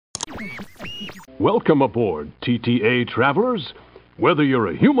Welcome aboard, TTA travelers. Whether you're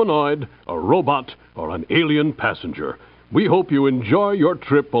a humanoid, a robot, or an alien passenger, we hope you enjoy your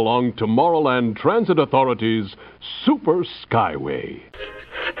trip along Tomorrowland Transit Authority's Super Skyway.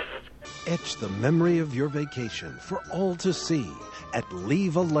 Etch the memory of your vacation for all to see at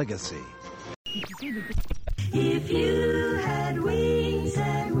Leave a Legacy. If you had wings,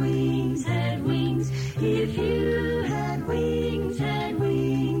 had wings, had wings. If you had wings, had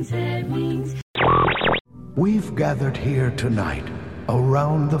wings, had wings. We've gathered here tonight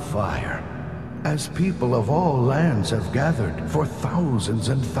around the fire as people of all lands have gathered for thousands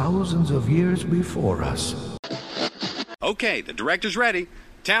and thousands of years before us. Okay, the director's ready.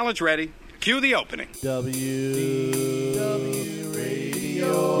 Talent's ready. Cue the opening. WDW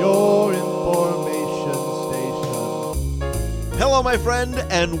Radio, your information station. Hello, my friend,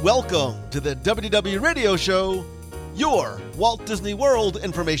 and welcome to the WDW Radio Show, your Walt Disney World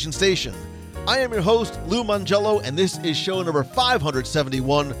information station. I am your host, Lou Mangello, and this is show number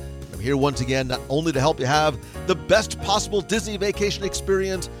 571. I'm here once again not only to help you have the best possible Disney vacation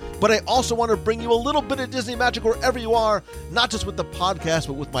experience, but I also want to bring you a little bit of Disney magic wherever you are, not just with the podcast,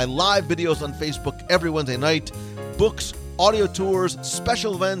 but with my live videos on Facebook every Wednesday night, books, audio tours,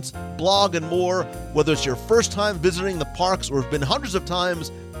 special events, blog, and more. Whether it's your first time visiting the parks or have been hundreds of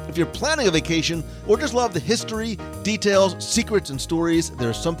times, if you're planning a vacation or just love the history, details, secrets, and stories,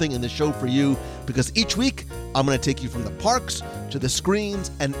 there's something in the show for you, because each week I'm going to take you from the parks to the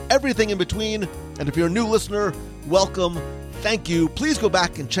screens and everything in between. And if you're a new listener, welcome. Thank you. Please go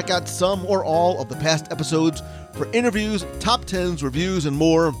back and check out some or all of the past episodes for interviews, top 10s, reviews, and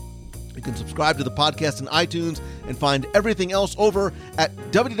more. You can subscribe to the podcast in iTunes and find everything else over at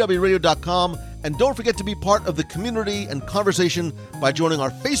WDWRadio.com. And don't forget to be part of the community and conversation by joining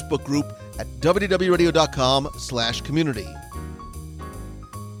our Facebook group at WDWRadio.com/community.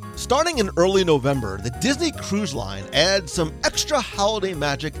 Starting in early November, the Disney Cruise Line adds some extra holiday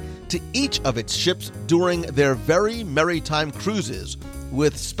magic to each of its ships during their very Merrytime cruises,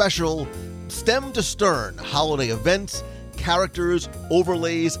 with special stem-to-stern holiday events, characters,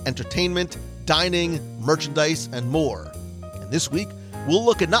 overlays, entertainment, dining, merchandise, and more. And this week, we'll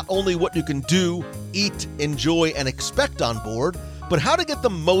look at not only what you can do, eat, enjoy, and expect on board, but how to get the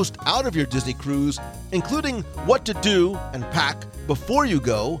most out of your Disney cruise, including what to do and pack before you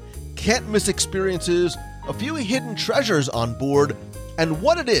go, can't-miss experiences, a few hidden treasures on board, and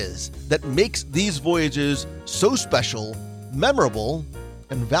what it is that makes these voyages so special, memorable,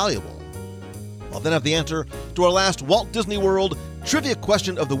 and valuable. I'll then have the answer to our last Walt Disney World trivia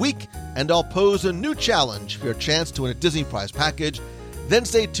question of the week, and I'll pose a new challenge for your chance to win a Disney Prize package. Then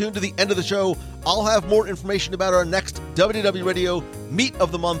stay tuned to the end of the show. I'll have more information about our next WDW Radio Meet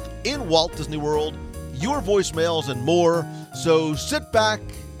of the Month in Walt Disney World, your voicemails, and more. So sit back,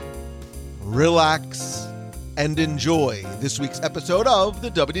 relax, and enjoy this week's episode of the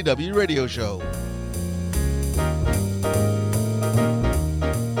WDW Radio Show.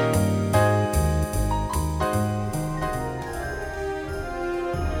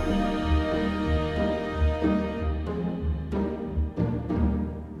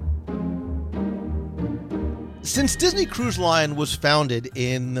 Since Disney Cruise Line was founded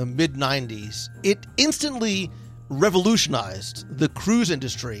in the mid-90s, it instantly revolutionized the cruise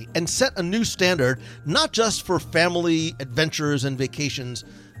industry and set a new standard, not just for family adventures and vacations,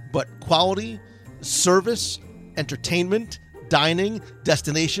 but quality, service, entertainment, dining,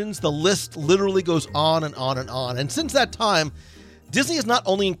 destinations. The list literally goes on and on and on. And since that time, Disney has not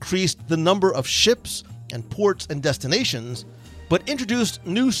only increased the number of ships and ports and destinations, but introduced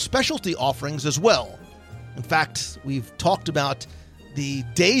new specialty offerings as well. In fact, we've talked about the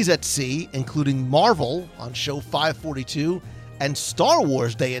Days at Sea, including Marvel on show 542 and Star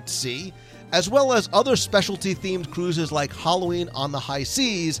Wars Day at Sea, as well as other specialty-themed cruises like Halloween on the High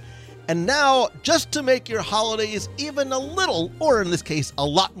Seas. And now, just to make your holidays even a little, or in this case, a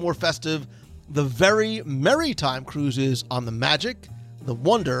lot more festive, the very Merrytime cruises on the Magic, the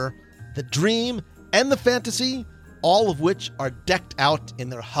Wonder, the Dream, and the Fantasy, all of which are decked out in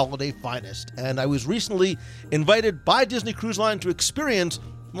their holiday finest. And I was recently invited by Disney Cruise Line to experience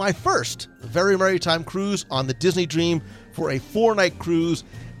my first very Merrytime cruise on the Disney Dream for a 4-night cruise.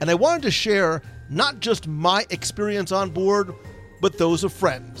 And I wanted to share not just my experience on board, but those of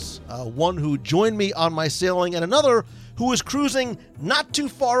friends. One who joined me on my sailing and another who was cruising not too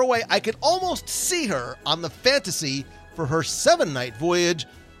far away. I could almost see her on the Fantasy for her 7-night voyage.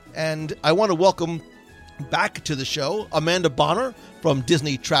 And I want to welcome back to the show Amanda Bonner from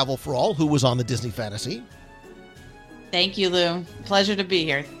Disney Travel for All, who was on the Disney Fantasy. Thank you, Lou. Pleasure to be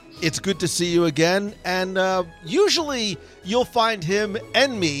here. It's good to see you again, and usually you'll find him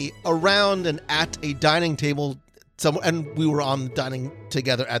and me around and at a dining table somewhere, and we were on dining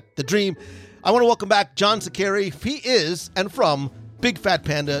together at the Dream. I want to welcome back John Sakari. He is and from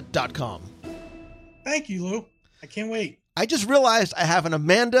BigFatPanda.com. Thank you, Lou. I can't wait. I just realized I have an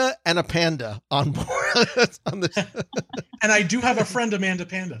Amanda and a Panda on board. on this. And I do have a friend, Amanda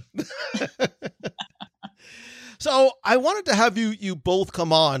Panda. So I wanted to have you both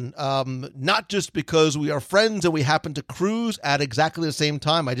come on, not just because we are friends and we happen to cruise at exactly the same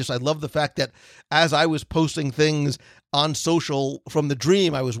time. I love the fact that as I was posting things on social from the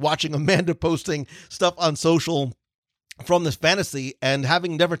Dream, I was watching Amanda posting stuff on social from this fantasy, and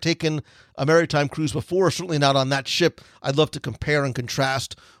having never taken a Merrytime cruise before, certainly not on that ship, I'd love to compare and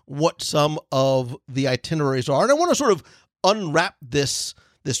contrast what some of the itineraries are. And I want to sort of unwrap this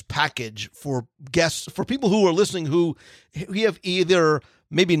package for guests, for people who are listening who have either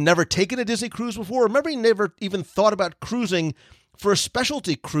maybe never taken a Disney cruise before, or maybe never even thought about cruising for a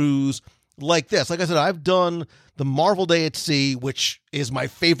specialty cruise like this. Like I said, I've done the Marvel Day at Sea, which is my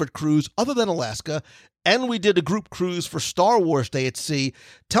favorite cruise other than Alaska, and we did a group cruise for Star Wars Day at Sea.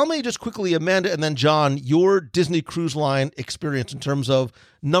 Tell me just quickly, Amanda, and then John, your Disney Cruise Line experience in terms of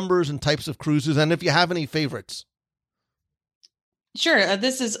numbers and types of cruises, and if you have any favorites. Sure.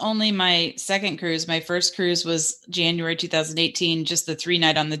 This is only my second cruise. My first cruise was January 2018, just the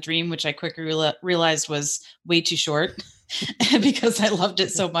 3-night on the Dream, which I quickly realized was way too short because I loved it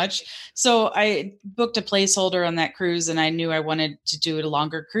so much. So I booked a placeholder on that cruise, and I knew I wanted to do a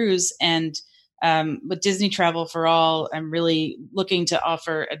longer cruise. And with Disney Travel for All, I'm really looking to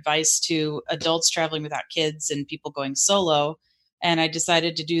offer advice to adults traveling without kids and people going solo. And I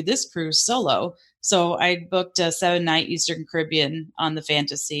decided to do this cruise solo. So I booked a 7-night Eastern Caribbean on the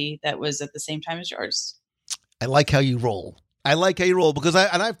Fantasy that was at the same time as yours. I like how you roll. Because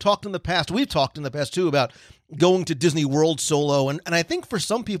I've talked in the past, we've talked in the past too, about going to Disney World solo. And I think for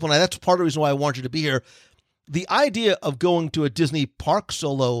some people, and that's part of the reason why I want you to be here, the idea of going to a Disney park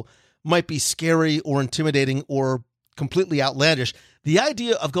solo might be scary or intimidating or completely outlandish. The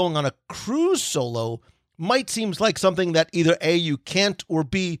idea of going on a cruise solo might seem like something that either A, you can't, or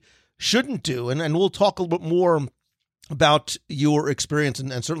B, shouldn't do. And we'll talk a little bit more about your experience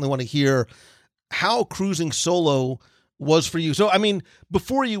and certainly want to hear how cruising solo was for you. So, I mean,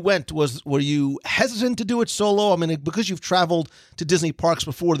 before you went, were you hesitant to do it solo? I mean, because you've traveled to Disney parks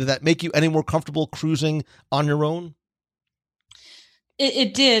before, did that make you any more comfortable cruising on your own?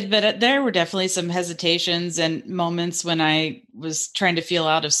 It did, but there were definitely some hesitations and moments when I was trying to feel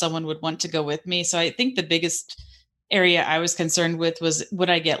out if someone would want to go with me. So I think the biggest area I was concerned with was,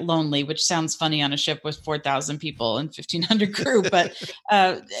 would I get lonely, which sounds funny on a ship with 4,000 people and 1,500 crew. But,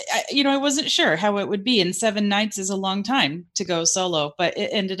 I wasn't sure how it would be. And 7 nights is a long time to go solo, but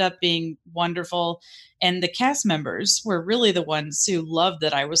it ended up being wonderful. And the cast members were really the ones who loved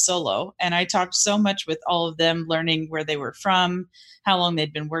that I was solo. And I talked so much with all of them, learning where they were from, how long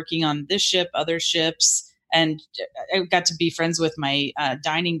they'd been working on this ship, other ships. And I got to be friends with my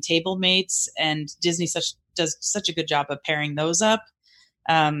dining table mates, and Disney does such a good job of pairing those up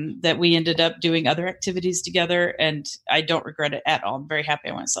that we ended up doing other activities together. And I don't regret it at all. I'm very happy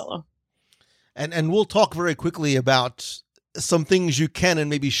I went solo. And we'll talk very quickly about some things you can and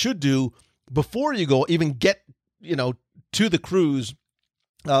maybe should do before you go, even get, to the cruise,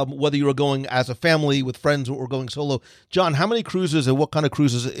 whether you were going as a family with friends or going solo. John, how many cruises and what kind of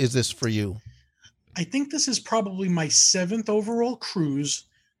cruises is this for you? I think this is probably my 7th overall cruise,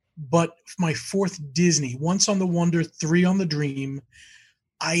 but my 4th Disney. Once on the Wonder, 3 on the Dream.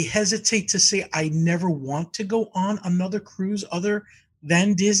 I hesitate to say I never want to go on another cruise other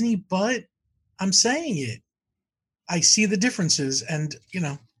than Disney, but I'm saying it. I see the differences, and,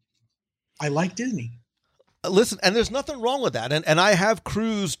 I like Disney. Listen, and there's nothing wrong with that. And I have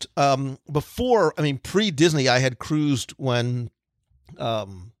cruised before. I mean, pre-Disney, I had cruised when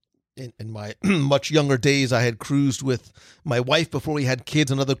in my much younger days, I had cruised with my wife before we had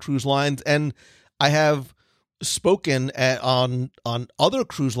kids on other cruise lines. And I have spoken on other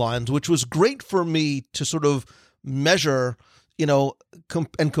cruise lines, which was great for me to sort of measure,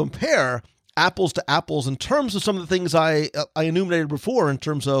 and compare apples to apples in terms of some of the things I enumerated before in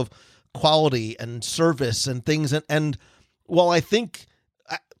terms of quality and service and things. And while I think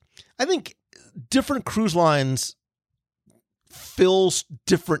different cruise lines fills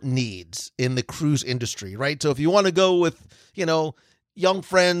different needs in the cruise industry, right? So if you want to go with, young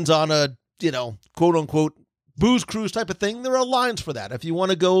friends on a, quote unquote booze cruise type of thing, there are lines for that. If you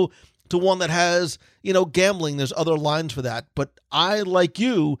want to go to one that has, gambling, there's other lines for that. But I, like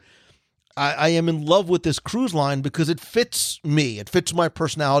you, I am in love with this cruise line because it fits me. It fits my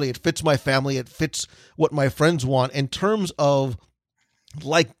personality. It fits my family. It fits what my friends want in terms of,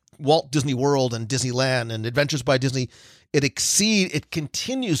 like Walt Disney World and Disneyland and Adventures by Disney. It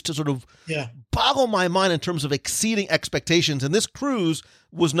continues to sort of boggle my mind in terms of exceeding expectations. And this cruise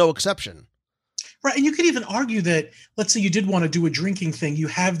was no exception. Right. And you could even argue that, let's say you did want to do a drinking thing. You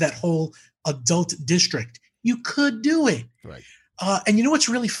have that whole adult district. You could do it. Right. And you know what's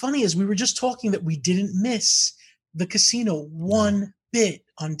really funny is we were just talking that we didn't miss the casino one bit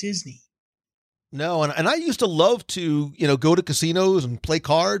on Disney. No, and I used to love to, go to casinos and play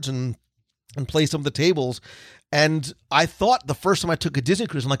cards and play some of the tables. And I thought the first time I took a Disney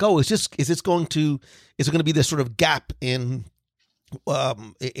cruise, I'm like, oh, is it going to be this sort of gap in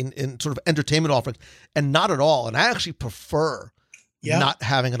sort of entertainment offerings? And not at all. And I actually prefer not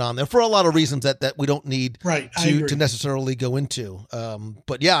having it on there for a lot of reasons that we don't need to necessarily go into.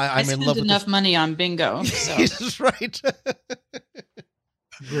 But yeah, I'm in love with enough money on bingo. So. That's right.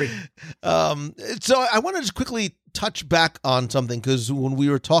 Agree. So I want to just quickly touch back on something, because when we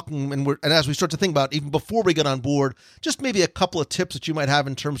were talking and as we start to think about, even before we get on board, just maybe a couple of tips that you might have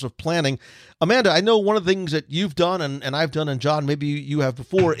in terms of planning. Amanda, I know one of the things that you've done and I've done, and John, maybe you have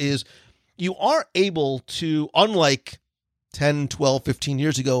before, is you are able to, unlike 10, 12, 15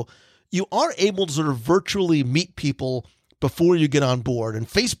 years ago, you are able to sort of virtually meet people before you get on board. And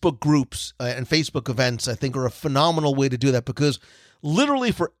Facebook groups and Facebook events, I think, are a phenomenal way to do that, because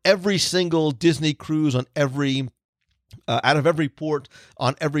literally for every single Disney cruise on out of every port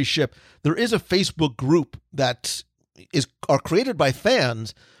on every ship, there is a Facebook group that are created by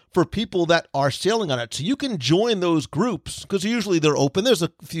fans for people that are sailing on it. So you can join those groups, because usually they're open. There's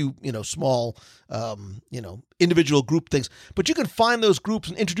a few, small, individual group things, but you can find those groups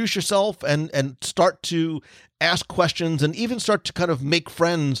and introduce yourself and start to ask questions and even start to kind of make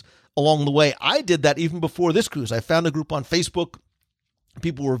friends along the way. I did that even before this cruise. I found a group on Facebook.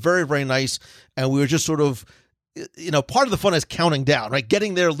 People were very, very nice. And we were just sort of, part of the fun is counting down, right?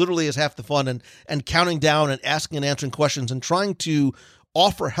 Getting there literally is half the fun, and counting down and asking and answering questions and trying to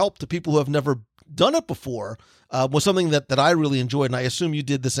offer help to people who have never done it before was something that I really enjoyed. And I assume you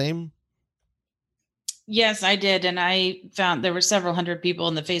did the same? Yes, I did. And I found there were several hundred people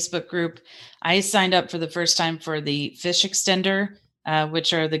in the Facebook group. I signed up for the first time for the fish extender,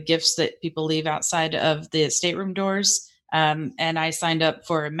 which are the gifts that people leave outside of the stateroom doors. And I signed up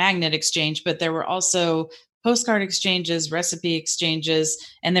for a magnet exchange, but there were also postcard exchanges, recipe exchanges,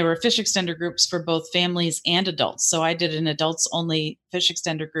 and there were fish extender groups for both families and adults. So I did an adults only fish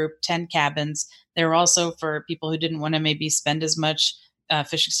extender group, 10 cabins. There were also for people who didn't want to maybe spend as much,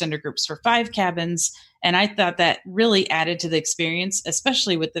 fish extender groups for 5 cabins. And I thought that really added to the experience,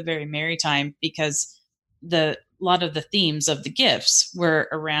 especially with the very Merrytime, because a lot of the themes of the gifts were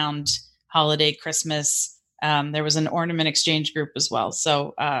around holiday, Christmas. There was an ornament exchange group as well.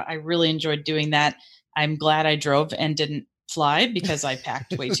 So I really enjoyed doing that. I'm glad I drove and didn't fly, because I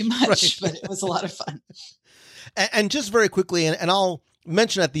packed way too much, right. But it was a lot of fun. And just very quickly, and I'll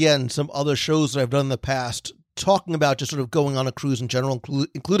mention at the end some other shows that I've done in the past, talking about just sort of going on a cruise in general,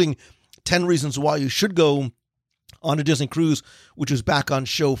 including 10 reasons why you should go on a Disney cruise, which is back on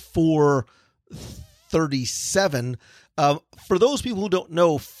show 437. For those people who don't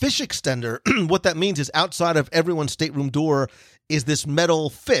know, fish extender, what that means is outside of everyone's stateroom door is this metal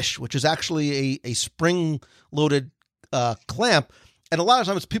fish, which is actually a spring-loaded clamp. And a lot of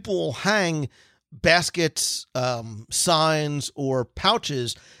times people will hang baskets, signs, or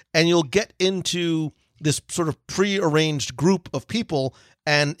pouches, and you'll get into this sort of pre-arranged group of people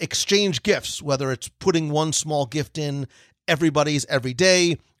and exchange gifts, whether it's putting one small gift in everybody's every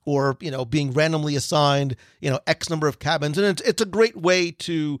day, or, being randomly assigned, X number of cabins. And it's a great way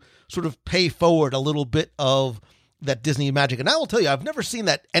to sort of pay forward a little bit of that Disney magic. And I will tell you, I've never seen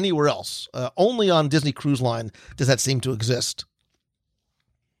that anywhere else. Only on Disney Cruise Line does that seem to exist.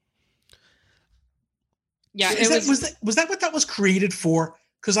 Yeah. Was that what that was created for?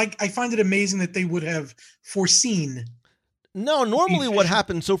 Because I find it amazing that they would have foreseen. No, normally what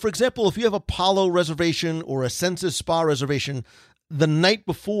happens, so for example, if you have a Apollo reservation or a Senses Spa reservation, the night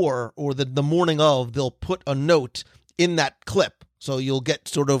before or the morning of, they'll put a note in that clip. So you'll get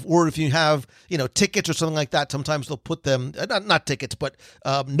sort of, or if you have, tickets or something like that, sometimes they'll put them, not tickets, but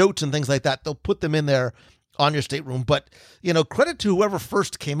notes and things like that. They'll put them in there on your stateroom. But, credit to whoever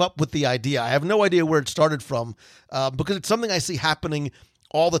first came up with the idea. I have no idea where it started from, because it's something I see happening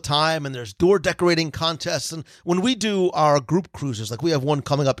all the time, and there's door decorating contests. And when we do our group cruises, like we have one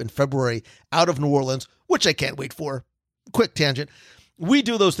coming up in February out of New Orleans, which I can't wait for. Quick tangent. We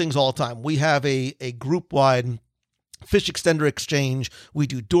do those things all the time. We have a group-wide fish extender exchange. We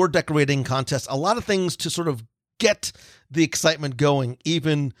do door decorating contests, a lot of things to sort of get the excitement going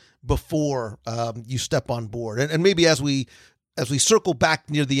even before you step on board. And maybe as we circle back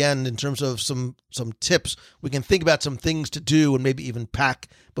near the end in terms of some tips, we can think about some things to do and maybe even pack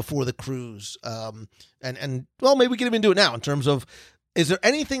before the cruise. And well, maybe we can even do it now in terms of, is there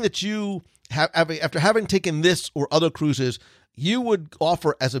anything that you have, after having taken this or other cruises, you would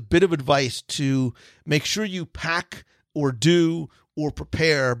offer as a bit of advice to make sure you pack or do or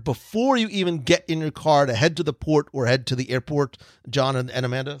prepare before you even get in your car to head to the port or head to the airport, John and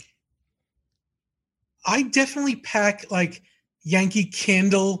Amanda? I definitely pack like Yankee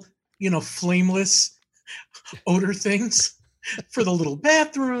Candle, flameless odor things for the little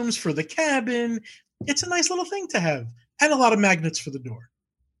bathrooms, for the cabin. It's a nice little thing to have. And a lot of magnets for the door.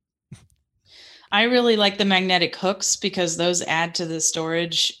 I really like the magnetic hooks because those add to the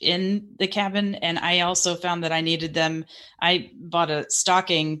storage in the cabin. And I also found that I needed them. I bought a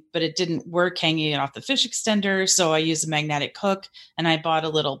stocking, but it didn't work hanging off the fish extender. So I used a magnetic hook, and I bought a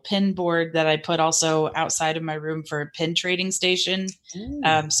little pin board that I put also outside of my room for a pin trading station.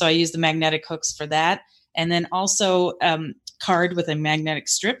 So I used the magnetic hooks for that. And then also card with a magnetic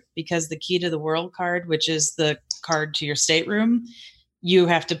strip, because the Key to the World card, which is the card to your stateroom, you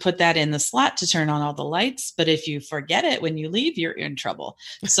have to put that in the slot to turn on all the lights. But if you forget it when you leave, you're in trouble.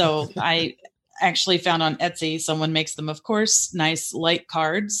 So I actually found on Etsy, someone makes them, of course, nice light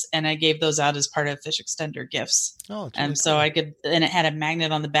cards. And I gave those out as part of fish extender gifts. Oh, and so I could, and it had a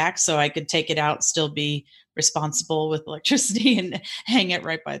magnet on the back, so I could take it out, still be responsible with electricity, and hang it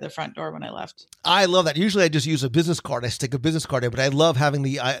right by the front door when I left. I love that. Usually I just use a business card. I stick a business card in, but I love having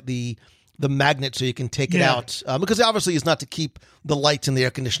the magnet so you can take it out, because obviously it's not to keep the lights and the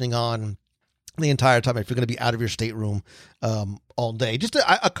air conditioning on the entire time if you're going to be out of your stateroom all day. Just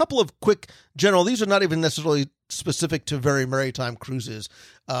a couple of quick general, these are not even necessarily specific to very maritime cruises.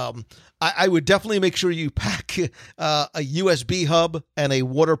 I would definitely make sure you pack a USB hub and a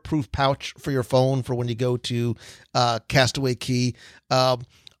waterproof pouch for your phone for when you go to Castaway Cay.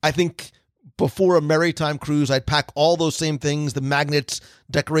 I think before a Merrytime cruise, I'd pack all those same things, the magnets,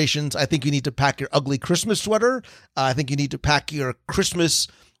 decorations. I think you need to pack your ugly Christmas sweater. I think you need to pack your Christmas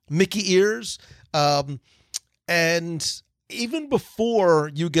Mickey ears. And even before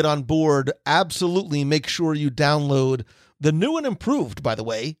you get on board, absolutely make sure you download the new and improved, by the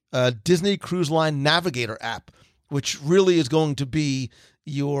way, Disney Cruise Line Navigator app, which really is going to be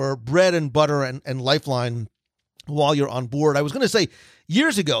your bread and butter and lifeline while you're on board. I was going to say,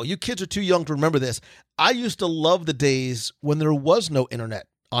 years ago, you kids are too young to remember this, I used to love the days when there was no internet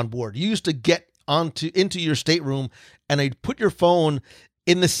on board. You used to get into your stateroom and they'd put your phone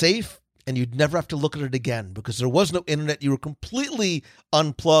in the safe and you'd never have to look at it again because there was no internet. You were completely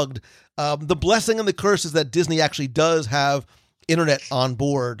unplugged. The blessing and the curse is that Disney actually does have internet on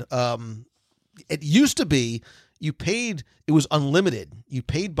board. It used to be it was unlimited. You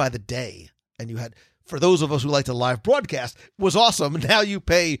paid by the day, and you had, for those of us who like to live broadcast, it was awesome. Now you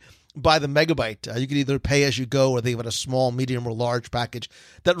pay by the megabyte. You can either pay as you go, or they have a small, medium, or large package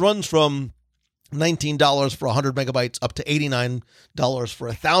that runs from $19 for 100 megabytes up to $89 for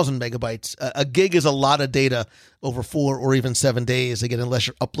 1,000 megabytes. A gig is a lot of data over 4 or even 7 days, again, unless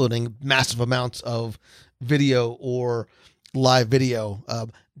you're uploading massive amounts of video or live video.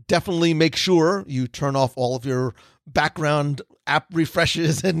 Definitely make sure you turn off all of your background app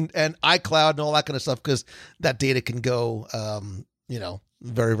refreshes and iCloud and all that kind of stuff, because that data can go,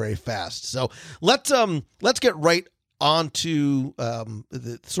 very, very fast. So let's get right onto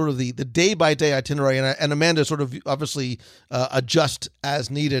the day-by-day itinerary, and Amanda sort of obviously adjust as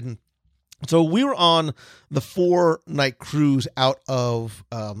needed. So we were on the 4-night cruise out of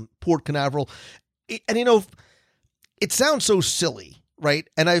Port Canaveral, and it sounds so silly, right?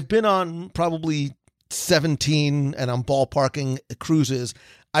 And I've been on probably 17, and I'm ballparking cruises.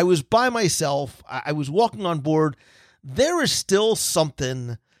 I was by myself. I was walking on board. There is still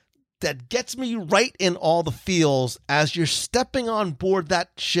something that gets me right in all the feels as you're stepping on board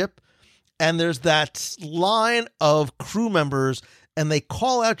that ship, and there's that line of crew members, and they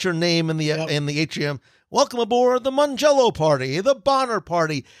call out your name in the atrium. Welcome aboard the Mangello party, the Bonner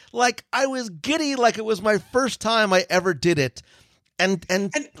party. Like, I was giddy, like it was my first time I ever did it. And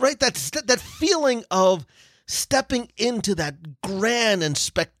right, that feeling of stepping into that grand and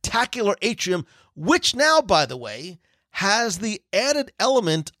spectacular atrium, which now, by the way, has the added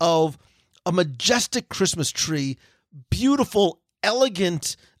element of a majestic Christmas tree, beautiful,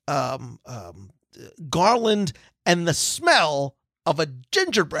 elegant garland, and the smell of a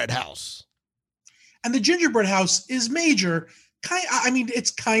gingerbread house. And the gingerbread house is major I mean, it's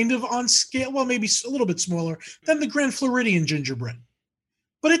kind of on scale. Well, maybe a little bit smaller than the Grand Floridian gingerbread,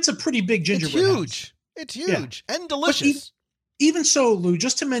 but it's a pretty big gingerbread. It's huge. House. It's huge and But delicious. even so, Lou,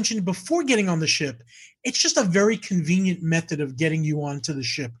 just to mention, before getting on the ship, it's just a very convenient method of getting you onto the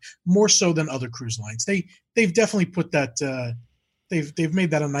ship, more so than other cruise lines. They've definitely put that. They've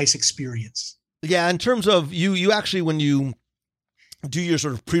made that a nice experience. Yeah, in terms of you actually, when you do your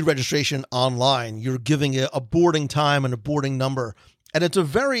sort of pre-registration online, you're giving a boarding time and a boarding number. And it's a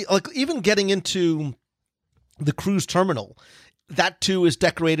very, like, even getting into the cruise terminal, that too is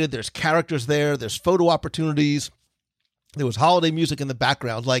decorated. There's characters there. There's photo opportunities. There was holiday music in the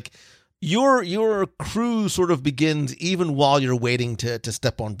background. Like, your cruise sort of begins even while you're waiting to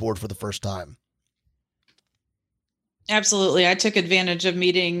step on board for the first time. Absolutely. I took advantage of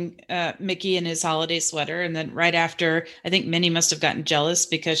meeting Mickey in his holiday sweater. And then right after, I think Minnie must have gotten jealous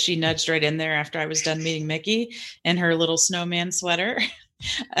because she nudged right in there after I was done meeting Mickey in her little snowman sweater.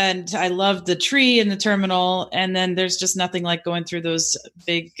 And I loved the tree in the terminal. And then there's just nothing like going through those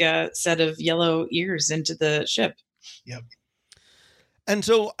big set of yellow ears into the ship. Yep. And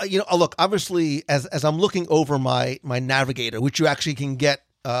so, look, obviously, as I'm looking over my navigator, which you actually can get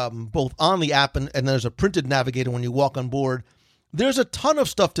both on the app and there's a printed navigator when you walk on board. There's a ton of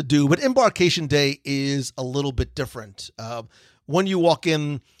stuff to do, but embarkation day is a little bit different. When you walk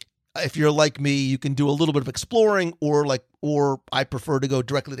in, if you're like me, you can do a little bit of exploring, or I prefer to go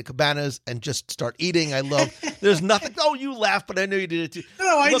directly to cabanas and just start eating. There's nothing. Oh, you laugh, but I know you did it too.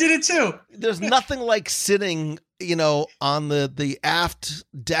 No, I did it too. There's nothing like sitting, on the aft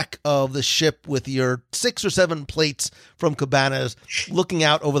deck of the ship with your 6 or 7 plates from cabanas, looking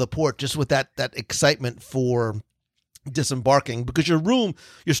out over the port, just with that excitement for disembarking, because your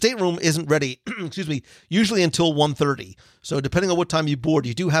stateroom isn't ready, excuse me, usually until 1:30. So depending on what time you board,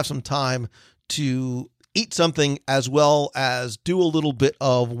 you do have some time to eat something as well as do a little bit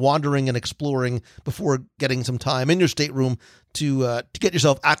of wandering and exploring before getting some time in your stateroom to get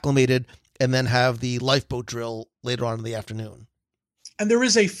yourself acclimated, and then have the lifeboat drill later on in the afternoon. And there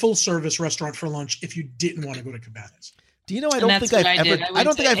is a full service restaurant for lunch if you didn't want to go to cabanas. Do you know, I don't think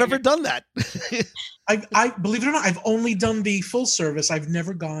I've ever done that. I believe it or not, I've only done the full service. I've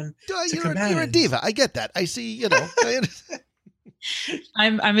never gone to cabanas. You're a diva. I get that. I see,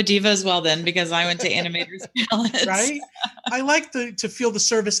 I'm a diva as well then, because I went to Animator's Palace. Right? I like to feel the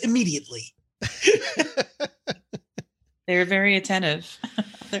service immediately. They're very attentive.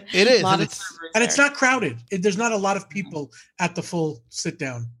 It is. And it's not crowded. There's not a lot of people at the full sit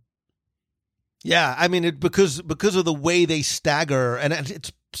down. Yeah, I mean, because of the way they stagger, and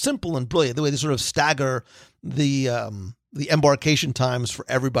it's simple and brilliant, the way they sort of stagger the embarkation times for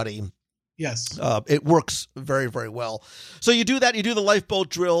everybody. Yes. It works very, very well. So you do that, you do the lifeboat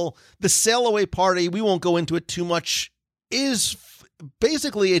drill, the sail away party, we won't go into it too much, is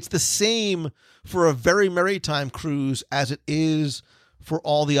basically it's the same for a very Merrytime cruise as it is for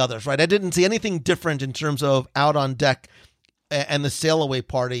all the others, right? I didn't see anything different in terms of out on deck and the sail away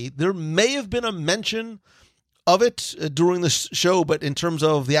party. There may have been a mention of it during the show, but in terms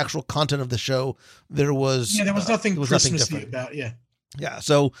of the actual content of the show, there was nothing Christmassy about. Yeah.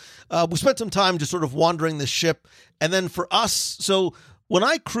 So we spent some time just sort of wandering the ship, and then for us, so when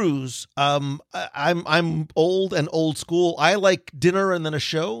I cruise, I'm old school. I like dinner and then a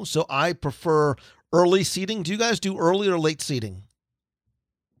show, so I prefer early seating. Do you guys do early or late seating?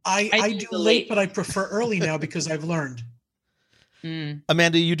 I do late, but I prefer early now because I've learned.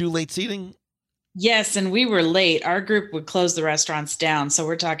 Amanda, you do late seating? Yes, and we were late. Our group would close the restaurants down, so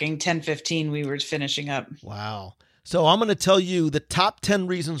we're talking 10:15 we were finishing up. Wow. So I'm going to tell you the top 10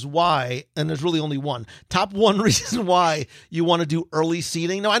 reasons why, and there's really only one. Top 1 reason why you want to do early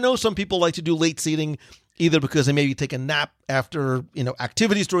seating. Now, I know some people like to do late seating either because they maybe take a nap after,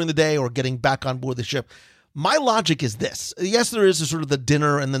 activities during the day or getting back on board the ship. My logic is this. Yes, there is a sort of the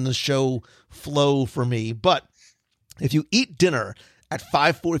dinner and then the show flow for me, but if you eat dinner at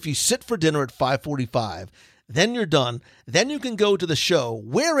 5:40, if you sit for dinner at 5:45, then you're done. Then you can go to the show,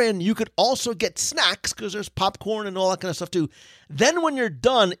 wherein you could also get snacks because there's popcorn and all that kind of stuff too. Then when you're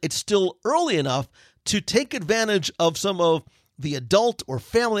done, it's still early enough to take advantage of some of the adult or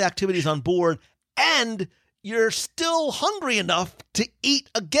family activities on board, and you're still hungry enough to eat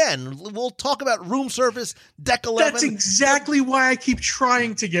again. We'll talk about room service, deck 11. That's exactly why I keep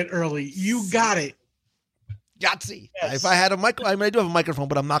trying to get early. You got it. Yahtzee. Yes. If I had a I do have a microphone,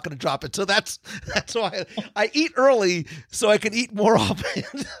 but I'm not going to drop it. So that's why I eat early so I can eat more often.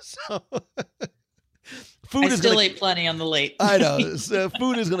 So I still ate plenty on the late. I know. So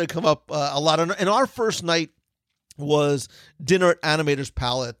food is going to come up a lot. In our first night was dinner at Animator's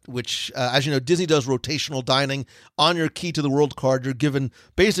Palette, which, as you know, Disney does rotational dining. On your Key to the World card, you're given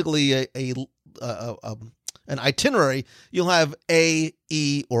basically an itinerary. You'll have A,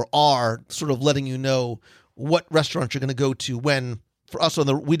 E, or R, sort of letting you know what restaurant you're going to go to when. For us,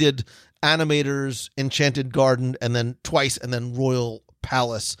 we did Animators, Enchanted Garden, and then twice, and then Royal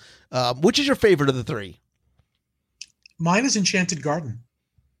Palace. Which is your favorite of the three? Mine is Enchanted Garden.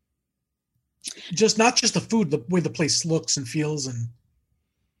 Not just the food, the way the place looks and feels, and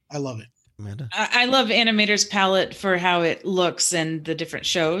I love it. Amanda? I love Animator's Palette for how it looks and the different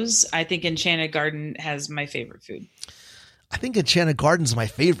shows. I think Enchanted Garden has my favorite food. I think Enchanted Garden's my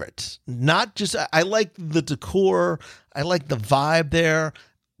favorite. Not just, I like the decor. I like the vibe there.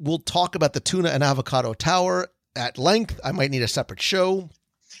 We'll talk about the Tuna and Avocado Tower at length. I might need a separate show.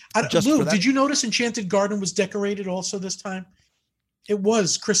 Lou, did you notice Enchanted Garden was decorated also this time? It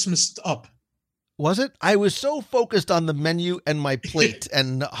was Christmas up. Was it? I was so focused on the menu and my plate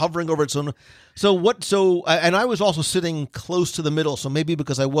and hovering over it. And I was also sitting close to the middle. So maybe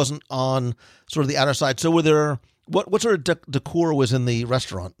because I wasn't on sort of the outer side. So were there, what sort of decor was in the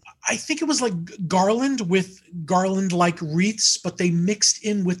restaurant? I think it was like garland-like wreaths, but they mixed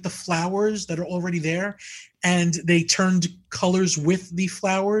in with the flowers that are already there, and they turned colors with the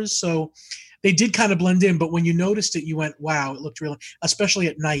flowers. So they did kind of blend in, but when you noticed it, you went, wow, it looked really, especially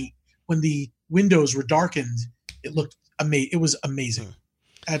at night when the windows were darkened, it looked amazing. It was amazing.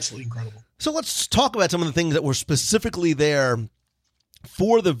 Absolutely incredible. So let's talk about some of the things that were specifically there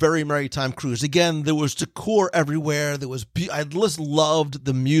for the Very Merrytime cruise. Again, there was decor everywhere. I just loved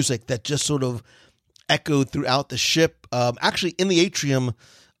the music that just sort of echoed throughout the ship. Actually, in the atrium,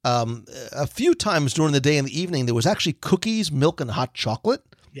 a few times during the day and the evening, there was actually cookies, milk, and hot chocolate.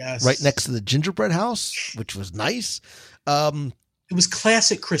 Yes. Right next to the gingerbread house, which was nice. It was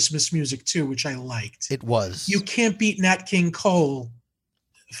classic Christmas music too, which I liked. It was. You can't beat Nat King Cole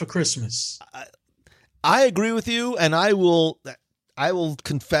for Christmas. I agree with you, and I will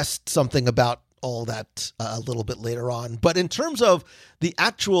confess something about all that a little bit later on. But in terms of the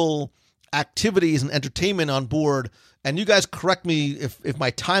actual activities and entertainment on board, and you guys correct me if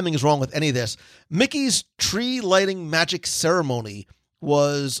my timing is wrong with any of this, Mickey's tree lighting magic ceremony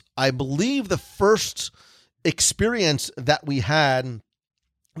was, I believe, the first experience that we had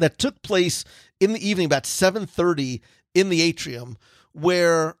that took place in the evening about 7:30 in the atrium,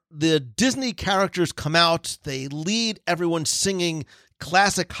 where the Disney characters come out, they lead everyone singing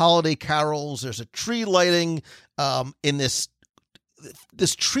classic holiday carols. There's a tree lighting in this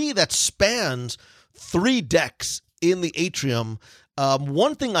tree that spans 3 decks in the atrium.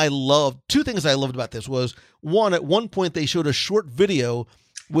 Two things I loved about this was, one, at one point they showed a short video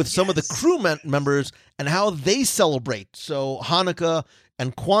with some of the crew members and how they celebrate. So Hanukkah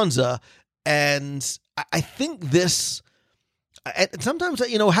and Kwanzaa. And I think this, and sometimes,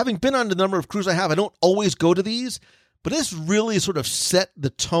 having been on the number of cruises I have, I don't always go to these, but this really sort of set the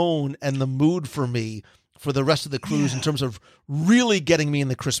tone and the mood for me for the rest of the cruise in terms of really getting me in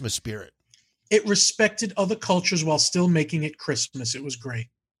the Christmas spirit. It respected other cultures while still making it Christmas. It was great.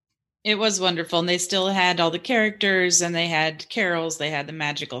 It was wonderful. And they still had all the characters, and they had carols. They had the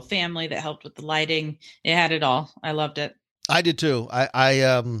magical family that helped with the lighting. It had it all. I loved it. I did too.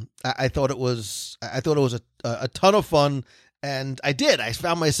 I thought it was a ton of fun, and I did. I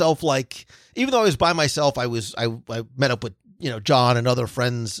found myself, like, even though I was by myself, I met up with John and other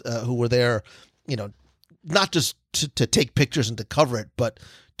friends who were there, not just to take pictures and to cover it, but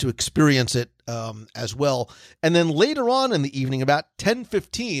to experience it as well. And then later on in the evening, about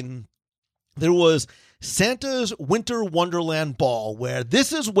 10:15, there was Santa's Winter Wonderland Ball, where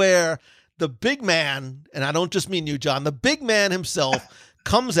this is where the big man, and I don't just mean you, John, the big man himself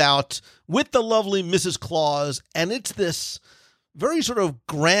comes out with the lovely Mrs. Claus, and it's this very sort of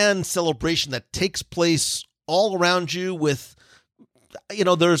grand celebration that takes place all around you with, there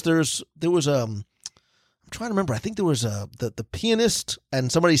was I'm trying to remember. I think there was the pianist and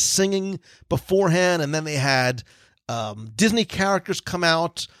somebody singing beforehand, and then they had Disney characters come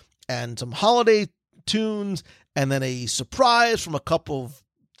out and some holiday tunes, and then a surprise from a couple of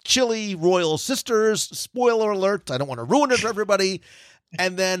chilly royal sisters. Spoiler alert! I don't want to ruin it for everybody.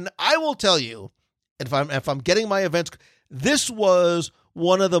 And then I will tell you, if I'm getting my events, this was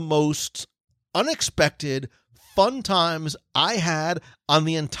one of the most unexpected, fun times I had on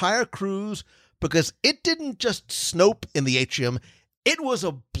the entire cruise, because it didn't just snow in the atrium. It was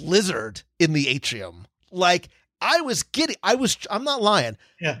a blizzard in the atrium. Like, I was giddy. I'm not lying.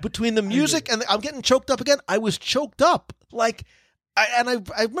 Yeah. Between the music and I'm getting choked up again. I was choked up. Like, I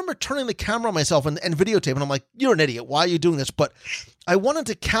remember turning the camera on myself and videotaping. I'm like, you're an idiot. Why are you doing this? But I wanted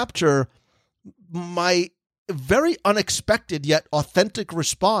to capture my very unexpected yet authentic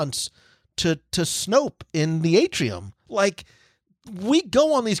response to Snope in the atrium. Like, we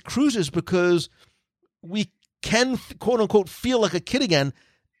go on these cruises because we can, quote unquote, feel like a kid again.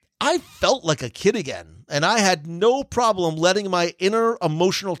 I felt like a kid again, and I had no problem letting my inner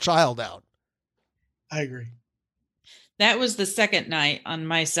emotional child out. I agree. That was the second night on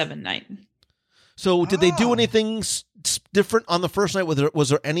my 7 night. So did they do anything different on the first night? Was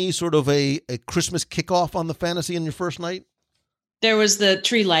there any sort of a Christmas kickoff on the fantasy in your first night? There was the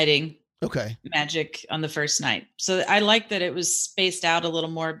tree lighting magic on the first night. So I like that it was spaced out a little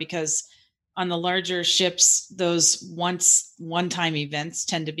more, because on the larger ships, those one-time events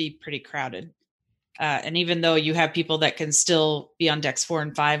tend to be pretty crowded. And even though you have people that can still be on decks 4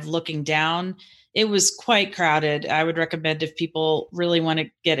 and 5 looking down, it was quite crowded. I would recommend, if people really want to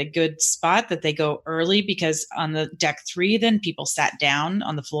get a good spot, that they go early, because on the deck 3, then people sat down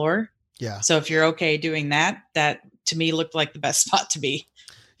on the floor. Yeah. So if you're okay doing that to me looked like the best spot to be.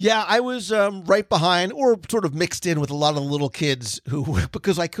 Yeah, I was right behind, or sort of mixed in with a lot of the little kids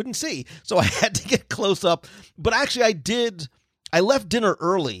because I couldn't see. So I had to get close up. But actually I left dinner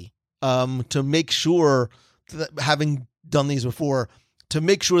early to make sure that, having done these before, to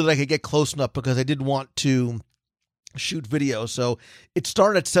make sure that I could get close enough, because I didn't want to shoot video. So it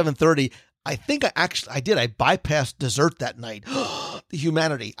started at 7:30. I think I did. I bypassed dessert that night. The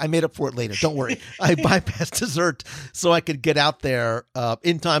humanity. I made up for it later. Don't worry. I bypassed dessert so I could get out there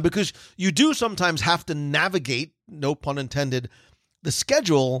in time, because you do sometimes have to navigate, no pun intended, the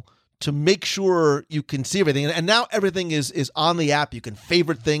schedule to make sure you can see everything. And now everything is on the app. You can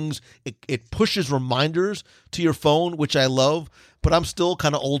favorite things. It pushes reminders to your phone, which I love. But I'm still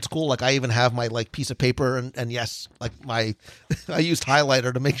kind of old school. Like, I even have my piece of paper and yes, like I used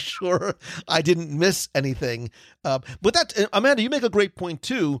highlighter to make sure I didn't miss anything. But that, Amanda, you make a great point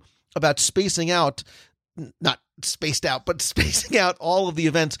too about spacing out, not spaced out, but spacing out all of the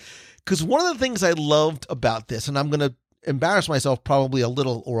events. Because one of the things I loved about this, and I'm going to embarrass myself probably a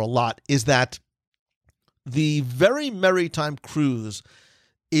little or a lot, is that the very Merrytime cruise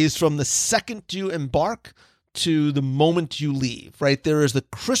is from the second you embark to the moment you leave, right? There is the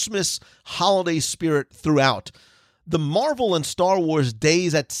Christmas holiday spirit throughout. The Marvel and Star Wars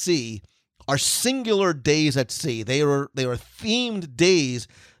days at sea are singular days at sea. They are themed days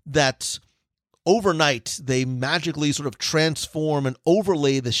that overnight they magically sort of transform and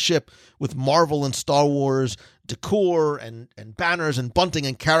overlay the ship with Marvel and Star Wars decor and banners and bunting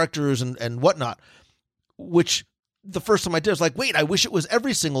and characters and whatnot, which the first time I did, I was like, wait, I wish it was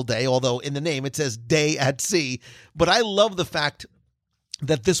every single day, although in the name it says day at sea. But I love the fact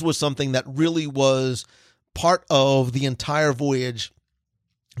that this was something that really was part of the entire voyage,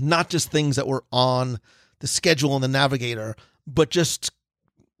 not just things that were on the schedule and the navigator, but just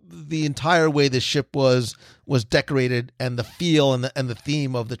the entire way the ship was decorated and the feel and the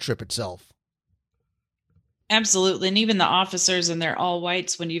theme of the trip itself. Absolutely. And even the officers in their all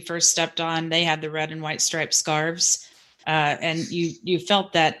whites, when you first stepped on, they had the red and white striped scarves. And you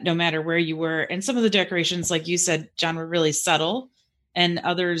felt that no matter where you were. And some of the decorations, like you said, John, were really subtle. And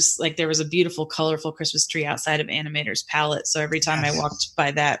others, like there was a beautiful, colorful Christmas tree outside of Animator's Palette. So every time I walked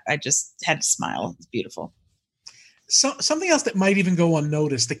by that, I just had to smile. It's beautiful. So, something else that might even go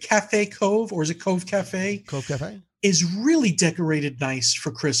unnoticed, the Cafe Cove, or is it Cove Cafe? Cove Cafe is really decorated nice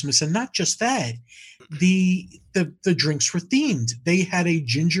for Christmas. And not just that, the drinks were themed. They had a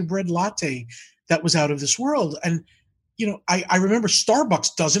gingerbread latte that was out of this world. And, I remember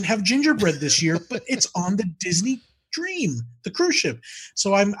Starbucks doesn't have gingerbread this year, but it's on the Disney Dream, the cruise ship.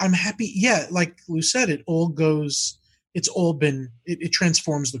 So I'm happy. Yeah, like Lou said, it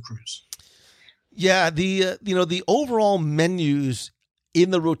transforms the cruise. Yeah, the overall menus in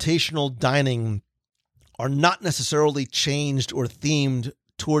the rotational dining are not necessarily changed or themed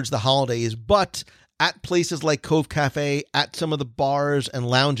towards the holidays, but at places like Cove Cafe, at some of the bars and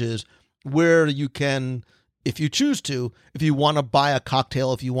lounges where you can, if you choose to, if you want to buy a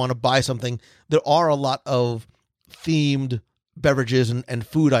cocktail, if you want to buy something, there are a lot of themed beverages and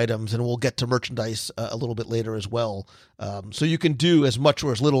food items, and we'll get to merchandise a little bit later as well. So you can do as much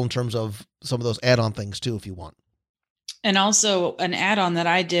or as little in terms of some of those add-on things too, if you want. And also an add-on that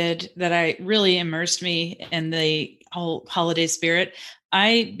I did that I really immersed me in the whole holiday spirit.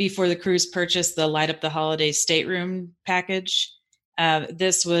 I, before the cruise, purchased the Light Up the Holiday stateroom package.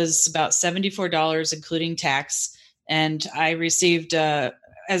 This was about $74, including tax. And I received,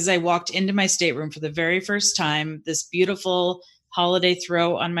 as I walked into my stateroom for the very first time, this beautiful holiday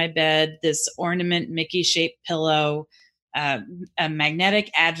throw on my bed, this ornament Mickey-shaped pillow, a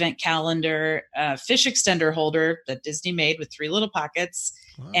magnetic advent calendar, a fish extender holder that Disney made with 3 little pockets,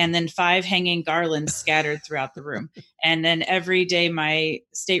 and then 5 hanging garlands scattered throughout the room. And then every day my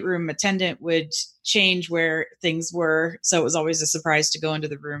stateroom attendant would change where things were. So it was always a surprise to go into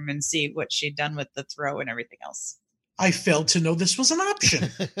the room and see what she'd done with the throw and everything else. I failed to know this was an option.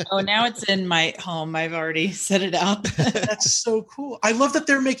 Oh, now it's in my home. I've already set it out. That's so cool. I love that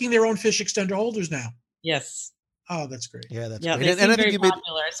they're making their own fish extender holders now. Yes. Oh, that's great. Yeah, that's Yeah, great. they seem very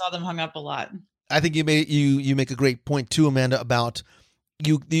popular. I saw them hung up a lot. I think you make a great point too, Amanda, about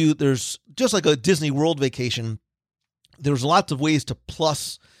you there's just like a Disney World vacation. There's lots of ways to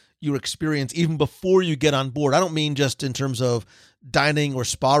plus your experience even before you get on board. I don't mean just in terms of dining or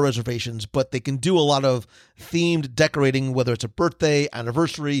spa reservations, but they can do a lot of themed decorating, whether it's a birthday,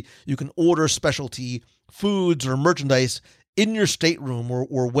 anniversary. You can order specialty foods or merchandise in your stateroom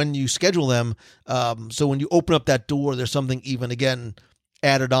or when you schedule them. So when you open up that door, there's something even, again,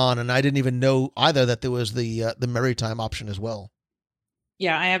 added on. And I didn't even know either that there was the Merrytime option as well.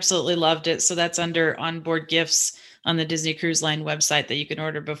 Yeah, I absolutely loved it. So that's under onboard gifts on the Disney Cruise Line website that you can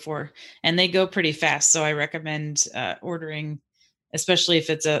order before. And they go pretty fast. So I recommend ordering, especially if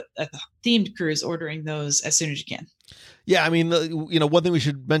it's a themed cruise, ordering those as soon as you can. Yeah, I mean, one thing we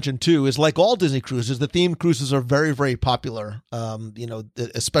should mention too is, like all Disney cruises, the themed cruises are very, very popular.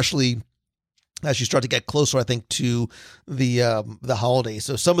 Especially as you start to get closer, I think, to the holidays.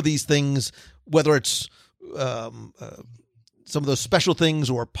 So some of these things, whether it's some of those special things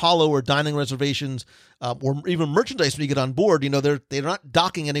or Apollo or dining reservations, or even merchandise when you get on board, they're not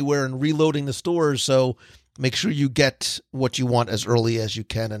docking anywhere and reloading the stores. So make sure you get what you want as early as you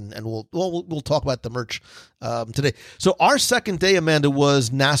can, and we'll talk about the merch today. So our second day, Amanda,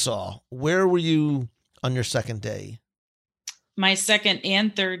 was Nassau. Where were you on your second day? My second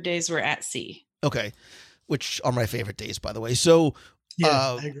and third days were at sea. Okay, which are my favorite days, by the way. So,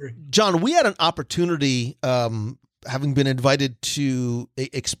 yeah, I agree. John, we had an opportunity, having been invited to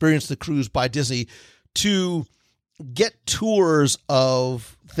experience the cruise by Disney, to get tours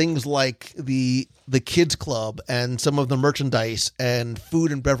of things like the kids club and some of the merchandise and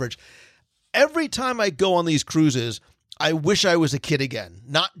food and beverage. Every time I go on these cruises, I wish I was a kid again,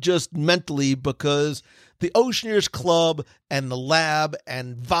 not just mentally, because the Oceaneers Club and the Lab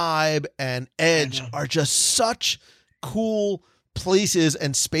and Vibe and Edge are just such cool places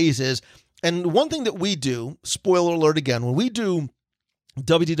and spaces. And one thing that we do, spoiler alert again, when we do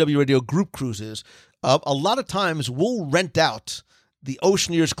WDW Radio group cruises, a lot of times we'll rent out the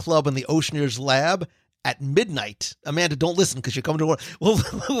Oceaneers Club and the Oceaneers Lab at midnight. Amanda, don't listen because you're coming to work.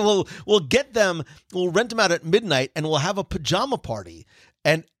 We'll get them, we'll rent them out at midnight, and we'll have a pajama party.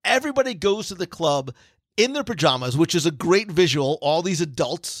 And everybody goes to the club in their pajamas, which is a great visual. All these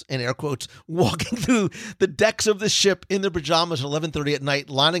adults, in air quotes, walking through the decks of the ship in their pajamas at 11:30 at night,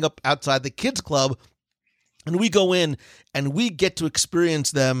 lining up outside the kids club. And we go in and we get to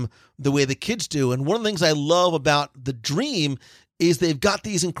experience them the way the kids do. And one of the things I love about the Dream is they've got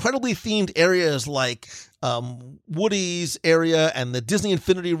these incredibly themed areas like Woody's area and the Disney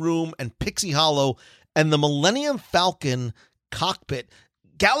Infinity Room and Pixie Hollow and the Millennium Falcon cockpit.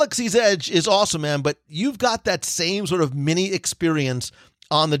 Galaxy's Edge is awesome, man, but you've got that same sort of mini experience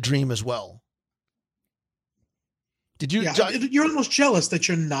on the Dream as well. Did you? Yeah, you're almost jealous that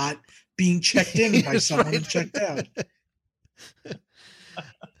you're not being checked in by someone and checked out.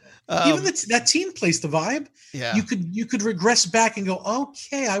 Even that teen place, the Vibe. Yeah, you could regress back and go,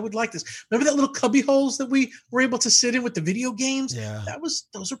 okay, I would like this. Remember that little cubby holes that we were able to sit in with the video games? Yeah,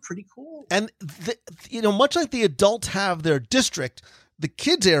 those are pretty cool. And much like the adults have their district, the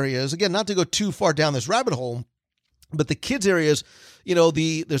kids areas, again, not to go too far down this rabbit hole, but the kids areas,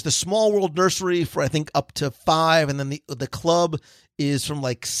 there's the Small World Nursery for I think up to 5, and then the club is from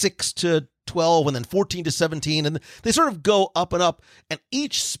like 6 to 12, and then 14 to 17, and they sort of go up and up, and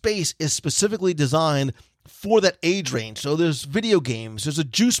each space is specifically designed for that age range. So there's video games, there's a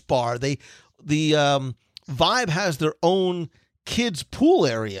juice bar, the Vibe has their own kids pool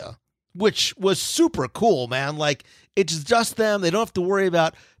area, which was super cool, man. Like, it's just them. They don't have to worry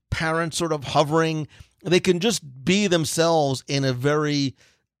about parents sort of hovering. They can just be themselves in a very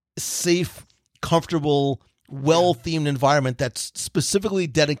safe, comfortable, well-themed environment that's specifically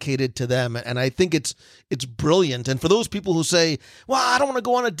dedicated to them. And I think it's brilliant. And for those people who say, well, I don't want to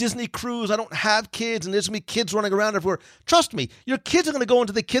go on a Disney cruise, I don't have kids, and there's going to be kids running around everywhere. Trust me, your kids are going to go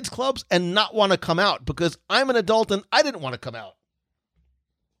into the kids clubs and not want to come out, because I'm an adult and I didn't want to come out.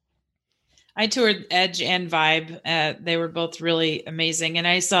 I toured Edge and Vibe. They were both really amazing. And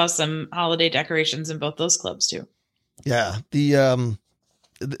I saw some holiday decorations in both those clubs too. Yeah.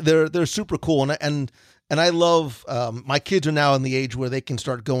 They're super cool. And And I love, my kids are now in the age where they can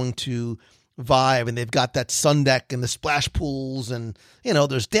start going to Vibe, and they've got that sun deck and the splash pools, and, you know,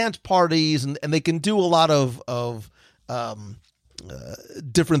 there's dance parties, and they can do a lot of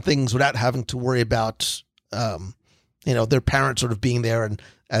different things without having to worry about, you know, their parents sort of being there, and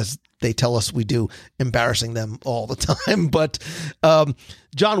as they tell us we do, embarrassing them all the time. But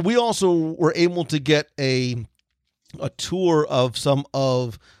John, we also were able to get a tour of some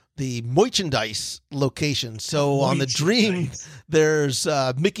of the merchandise locations. So on the Dream, there's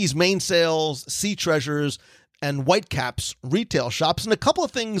Mickey's Mainsails, Sea Treasures, and Whitecaps retail shops. And a couple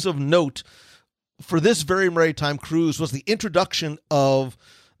of things of note for this very Merrytime cruise was the introduction of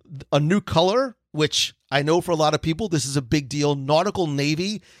a new color, which I know for a lot of people, this is a big deal. Nautical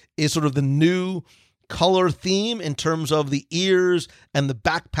Navy is sort of the new color theme in terms of the ears and the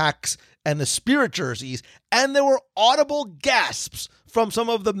backpacks and the spirit jerseys. And there were audible gasps from some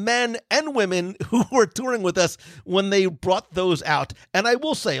of the men and women who were touring with us when they brought those out. And I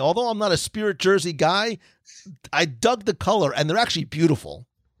will say, although I'm not a spirit jersey guy, I dug the color, and they're actually beautiful.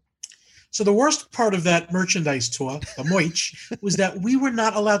 So the worst part of that merchandise tour, the moich, was that we were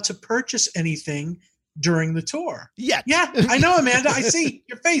not allowed to purchase anything during the tour. Yeah, I know, Amanda. I see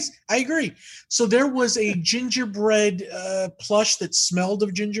your face. I agree. So there was a gingerbread plush that smelled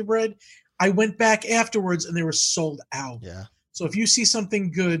of gingerbread. I went back afterwards, and they were sold out. Yeah. So if you see something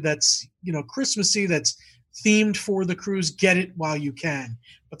good that's, you know, Christmassy, that's themed for the cruise, get it while you can.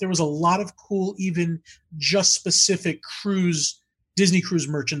 But there was a lot of cool, even just specific Disney cruise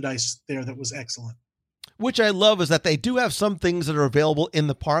merchandise there that was excellent. Which I love is that they do have some things that are available in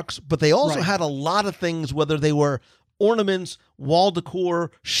the parks, but they also had a lot of things, whether they were ornaments, wall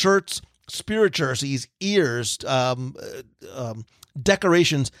decor, shirts, spirit jerseys, ears,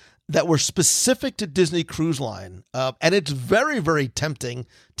 decorations that were specific to Disney Cruise Line. And it's very, very tempting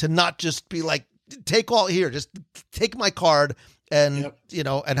to not just be like, take all here, just take my card and, you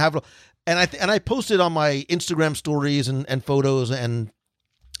know, and have, and I posted on my Instagram stories and photos, and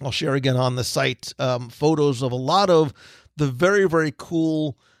I'll share again on the site, photos of a lot of the very, very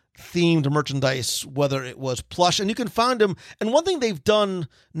cool themed merchandise, whether it was plush, and you can find them. And one thing they've done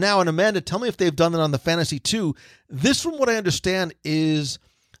now, and Amanda, tell me if they've done it on the Fantasy too. This, from what I understand, is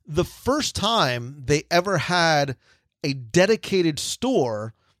the first time they ever had a dedicated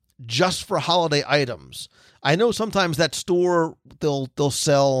store just for holiday items. I know sometimes that store, they'll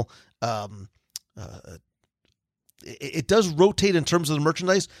sell, it does rotate in terms of the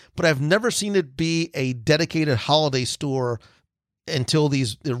merchandise, but I've never seen it be a dedicated holiday store until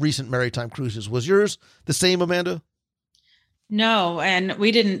the recent Merrytime cruises. Was yours the same, Amanda? No, and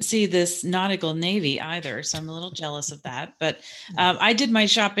we didn't see this Nautical Navy either, so I'm a little jealous of that. But I did my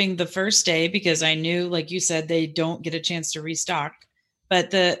shopping the first day because I knew, like you said, they don't get a chance to restock.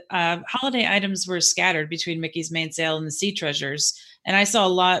 But the holiday items were scattered between Mickey's Mainsail and the Sea Treasures. And I saw a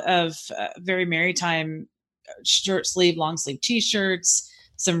lot of very Merrytime short sleeve, long sleeve t-shirts,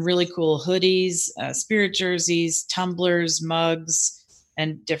 some really cool hoodies, spirit jerseys, tumblers, mugs,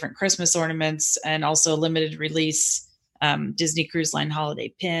 and different Christmas ornaments, and also limited release Disney Cruise Line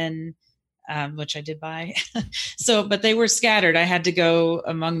holiday pin, which I did buy. But they were scattered. I had to go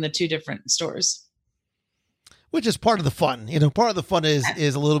among the two different stores. Which is part of the fun. You know, part of the fun is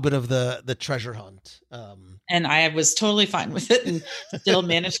a little bit of the treasure hunt. And I was totally fine with it and still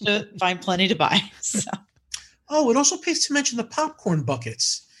managed to find plenty to buy. So. Oh, it also pays to mention the popcorn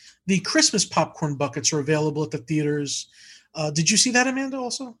buckets. The Christmas popcorn buckets are available at the theaters. Did you see that, Amanda,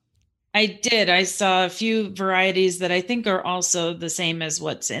 also? I did. I saw a few varieties that I think are also the same as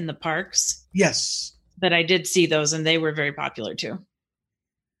what's in the parks. Yes. But I did see those, and they were very popular too.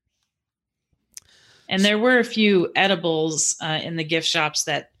 And there were a few edibles in the gift shops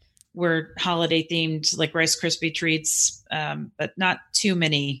that were holiday themed, like Rice Krispie treats, but not too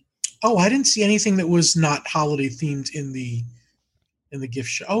many. Oh, I didn't see anything that was not holiday themed in the gift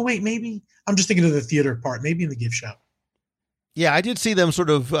shop. Oh, wait, maybe I'm just thinking of the theater part. Maybe in the gift shop. Yeah, I did see them sort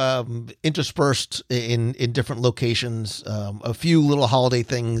of interspersed in different locations. A few little holiday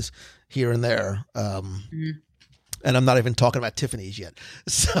things here and there. And I'm not even talking about Tiffany's yet.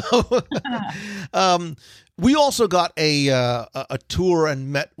 So we also got a tour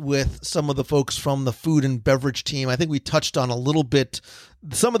and met with some of the folks from the food and beverage team. I think we touched on a little bit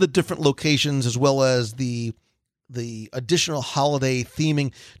some of the different locations as well as the additional holiday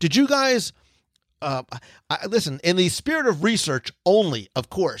theming. Did you guys listen, in the spirit of research only, of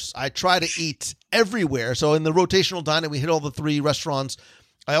course, I try to eat everywhere. So in the rotational dining, we hit all the 3 restaurants.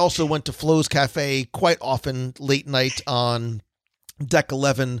 I also went to Flo's Cafe quite often late night on Deck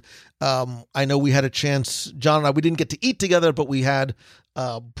 11. I know we had a chance, John and I, we didn't get to eat together, but we had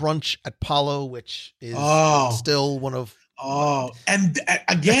brunch at Palo, which is still one of... and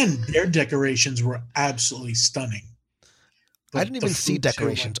again, their decorations were absolutely stunning. I didn't even see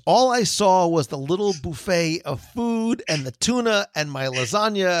decorations. All I saw was the little buffet of food and the tuna and my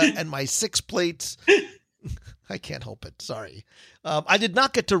lasagna and my 6 plates. I can't help it. Sorry. I did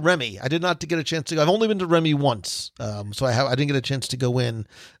not get to Remy. I did not get a chance to go. I've only been to Remy once. So I didn't get a chance to go in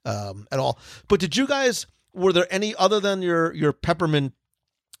at all. But did you guys, were there any other than your peppermint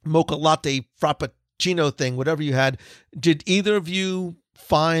mocha latte frappuccino thing, whatever you had, did either of you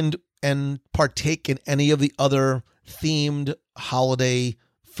find and partake in any of the other themed holiday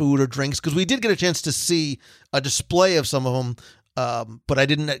food or drinks? Because we did get a chance to see a display of some of them, but I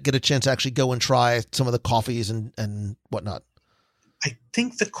didn't get a chance to actually go and try some of the coffees and whatnot. I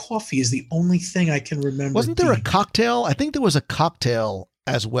think the coffee is the only thing I can remember. Wasn't there a cocktail? I think there was a cocktail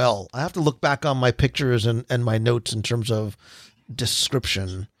as well. I have to look back on my pictures and my notes in terms of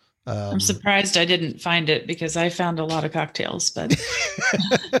description. I'm surprised I didn't find it because I found a lot of cocktails, but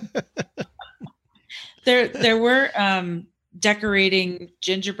there were decorating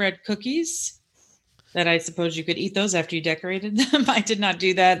gingerbread cookies that I suppose you could eat those after you decorated them. I did not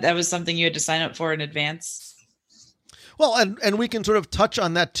do that. That was something you had to sign up for in advance. Well, and we can sort of touch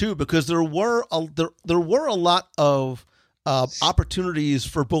on that too, because there were a lot of opportunities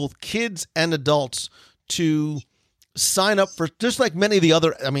for both kids and adults to sign up for, just like many of the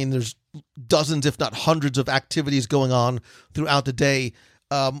other, I mean, there's dozens, if not hundreds of activities going on throughout the day.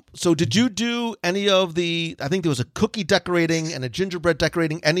 So did you do any of the, I think there was a cookie decorating and a gingerbread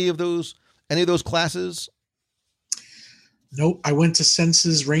decorating, any of those classes? Nope. I went to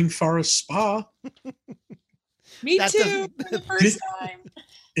Sense's Rainforest Spa. Me too, for the first time.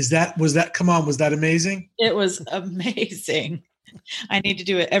 Come on, was that amazing? It was amazing. I need to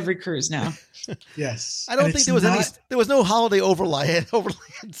do it every cruise now. Yes. I don't think there was no holiday overlay.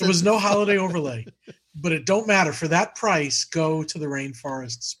 There was no holiday overlay, but it don't matter. For that price, go to the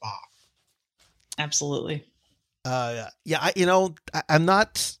Rainforest Spa. Absolutely. I'm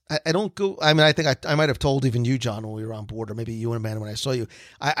not, I don't go, I mean, I think I might have told even you, John, when we were on board, or maybe you and Amanda when I saw you.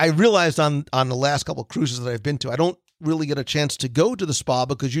 I realized on the last couple of cruises that I've been to, I don't really get a chance to go to the spa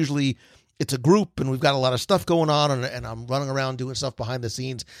because usually it's a group and we've got a lot of stuff going on and I'm running around doing stuff behind the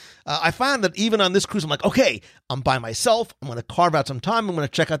scenes. I find that even on this cruise, I'm like, okay, I'm by myself. I'm going to carve out some time. I'm going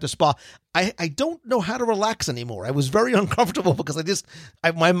to check out the spa. I don't know how to relax anymore. I was very uncomfortable because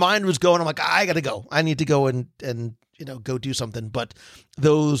my mind was going, I'm like, I got to go. I need to go and go do something. But the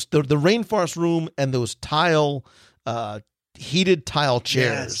rainforest room and those heated tile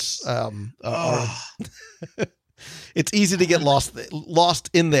chairs, yes. It's easy to get lost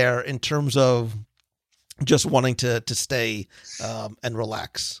in there in terms of just wanting to stay and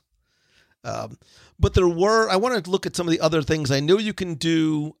relax. But I want to look at some of the other things. I know you can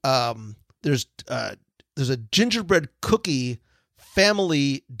do. There's a gingerbread cookie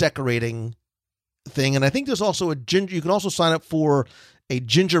family decorating thing, and I think there's also you can also sign up for a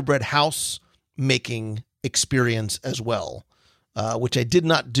gingerbread house making experience as well, which I did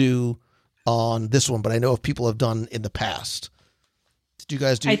not do on this one, but I know if people have done in the past. Did you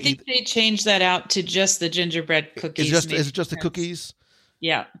guys do? I think they changed that out to just the gingerbread cookies. Is it just the cookies?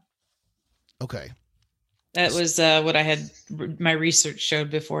 Yeah. Okay. That was what I had. My research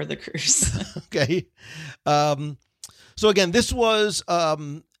showed before the cruise. Okay. So again, this was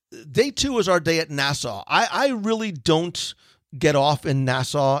day 2 is our day at Nassau. I really don't get off in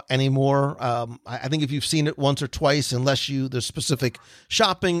Nassau anymore. I think if you've seen it once or twice, unless there's specific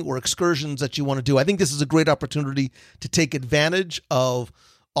shopping or excursions that you want to do, I think this is a great opportunity to take advantage of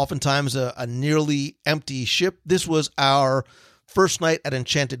oftentimes a nearly empty ship. This was our first night at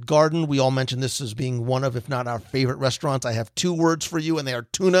Enchanted Garden. We all mentioned this as being one of, if not our favorite restaurants. I have 2 words for you, and they are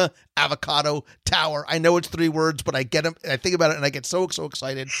tuna, avocado, tower. I know it's 3 words, but I get them. I think about it, and I get so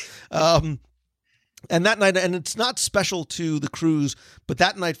excited. And that night, and it's not special to the cruise, but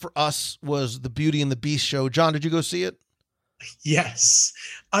that night for us was the Beauty and the Beast show. John, did you go see it? Yes.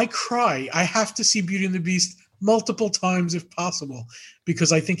 I cry. I have to see Beauty and the Beast multiple times if possible,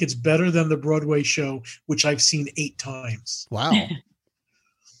 because I think it's better than the Broadway show, which I've seen 8 times. Wow.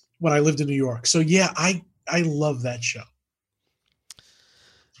 When I lived in New York. So yeah, I love that show.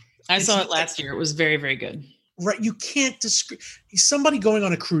 I saw it last year. It was very, very good. Right. You can't describe somebody going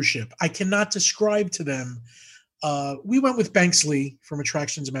on a cruise ship. I cannot describe to them. We went with Banks Lee from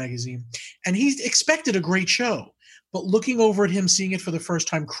Attractions Magazine, and he expected a great show. But looking over at him, seeing it for the first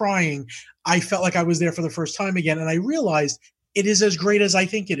time, crying, I felt like I was there for the first time again. And I realized it is as great as I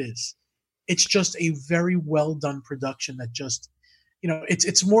think it is. It's just a very well done production that just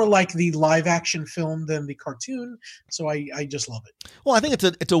it's more like the live action film than the cartoon. So I just love it. Well, I think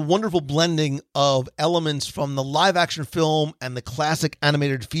it's a wonderful blending of elements from the live action film and the classic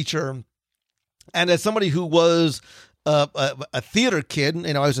animated feature. And as somebody who was a theater kid,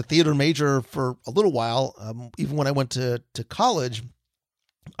 I was a theater major for a little while. Even when I went to college,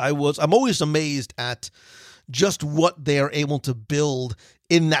 I'm always amazed at just what they are able to build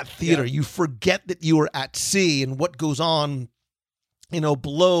in that theater. Yeah. You forget that you are at sea and what goes on,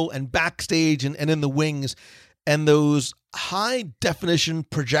 below and backstage and in the wings, and those high definition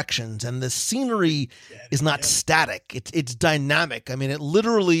projections, and the scenery is not static. It's dynamic. I mean, it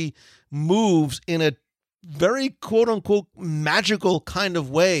literally moves in a very quote unquote magical kind of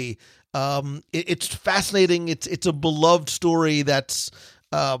way. It's fascinating. It's a beloved story that's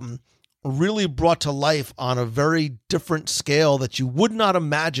really brought to life on a very different scale that you would not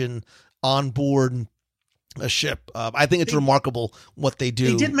imagine on board a ship. I think it's remarkable what they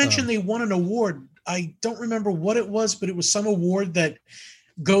do. They did mention they won an award. I don't remember what it was, but it was some award that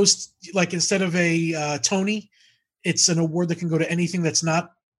goes, like, instead of a Tony, it's an award that can go to anything that's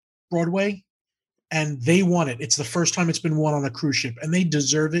not Broadway, and they won it. It's the first time it's been won on a cruise ship, and they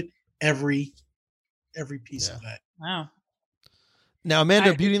deserve it every piece of that. Wow. Now,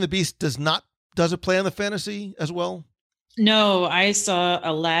 Amanda, Beauty and the Beast does it play on the fantasy as well? No, I saw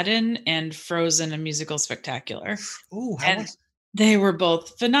Aladdin and Frozen, a musical spectacular. Oh, how was they were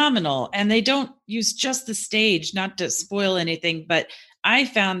both phenomenal, and they don't use just the stage, not to spoil anything, but I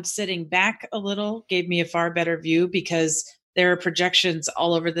found sitting back a little gave me a far better view because there are projections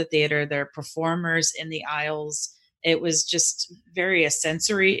all over the theater. There are performers in the aisles. It was just a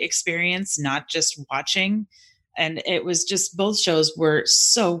sensory experience, not just watching. And it was just, both shows were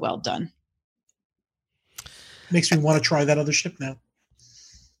so well done. Makes me want to try that other ship now.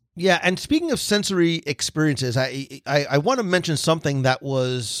 Yeah, and speaking of sensory experiences, I want to mention something that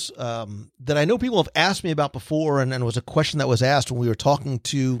was that I know people have asked me about before, and was a question that was asked when we were talking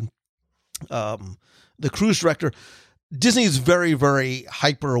to the cruise director. Disney is very, very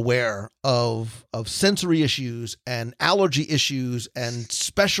hyper aware of sensory issues and allergy issues and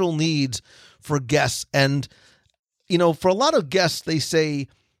special needs for guests. And, for a lot of guests, they say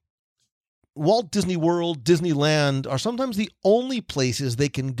Walt Disney World, Disneyland are sometimes the only places they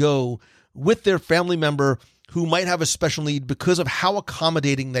can go with their family member who might have a special need because of how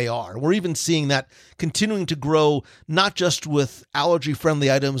accommodating they are. We're even seeing that continuing to grow, not just with allergy-friendly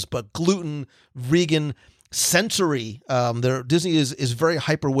items, but gluten, vegan, sensory. Disney is very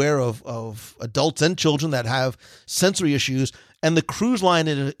hyper aware of adults and children that have sensory issues, and the cruise line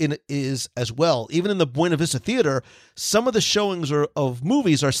is as well. Even in the Buena Vista Theater, some of the showings of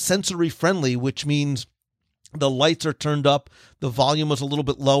movies are sensory friendly, which means the lights are turned up, the volume is a little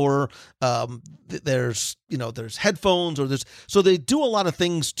bit lower. There's headphones, so they do a lot of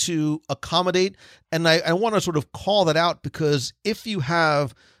things to accommodate. And I want to sort of call that out because if you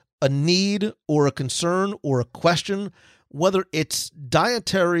have a need or a concern or a question, whether it's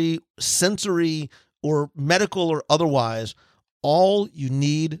dietary, sensory, or medical or otherwise, all you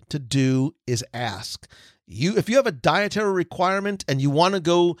need to do is ask. If you have a dietary requirement and you want to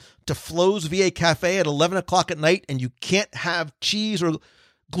go to Flo's VA Cafe at 11 o'clock at night and you can't have cheese or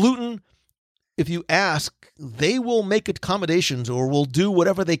gluten, if you ask, they will make accommodations or will do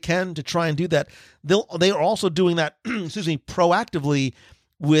whatever they can to try and do that. They are also doing that, proactively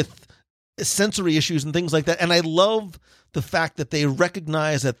with sensory issues and things like that. And I love the fact that they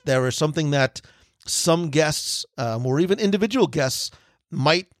recognize that there is something that some guests or even individual guests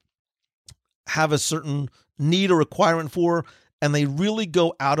might have a certain need or requirement for, and they really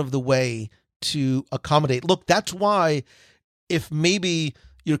go out of the way to accommodate. Look, that's why if maybe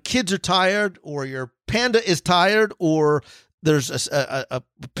your kids are tired or your panda is tired or there's a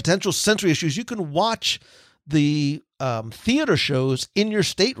potential sensory issues, you can watch the theater shows in your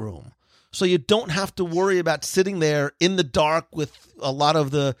stateroom. So you don't have to worry about sitting there in the dark with a lot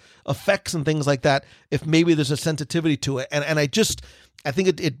of the effects and things like that if maybe there's a sensitivity to it. And I think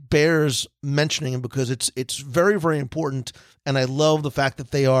it bears mentioning because it's very, very important. And I love the fact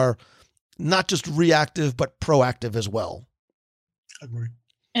that they are not just reactive, but proactive as well. Agree.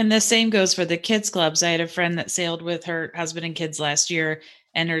 And the same goes for the kids clubs. I had a friend that sailed with her husband and kids last year,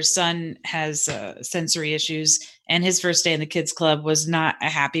 and her son has sensory issues, and his first day in the kids club was not a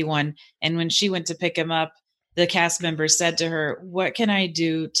happy one. And when she went to pick him up, the cast member said to her, "What can I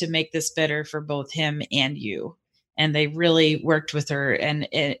do to make this better for both him and you?" And they really worked with her, and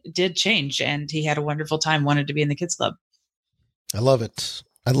it did change. And he had a wonderful time, wanted to be in the kids club. I love it.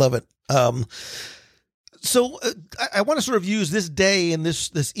 So I want to sort of use this day and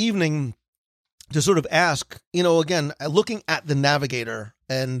this evening to sort of ask, again, looking at the Navigator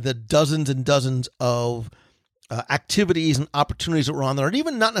and the dozens and dozens of activities and opportunities that were on there, and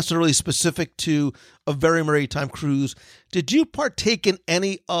even not necessarily specific to a Very Merrytime cruise, did you partake in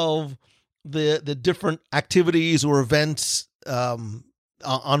any of the different activities or events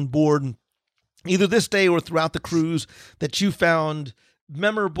on board, either this day or throughout the cruise, that you found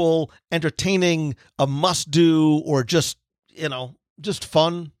memorable, entertaining, a must-do, or just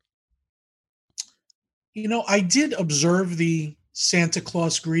fun? I did observe the Santa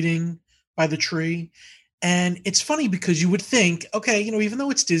Claus greeting by the tree. And it's funny because you would think, okay, even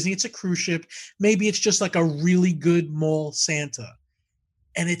though it's Disney, it's a cruise ship, maybe it's just like a really good mall Santa.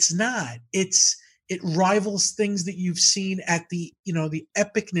 And it's not. It rivals things that you've seen at the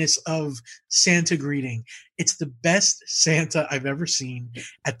epicness of Santa greeting. It's the best Santa I've ever seen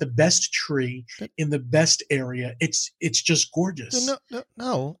at the best tree in the best area. It's just gorgeous.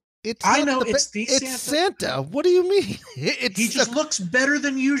 No. It's Santa. What do you mean? He just looks better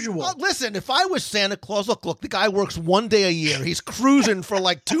than usual. Listen, if I was Santa Claus, look, the guy works 1 day a year. He's cruising for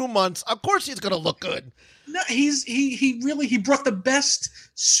like 2 months. Of course he's going to look good. No, he brought the best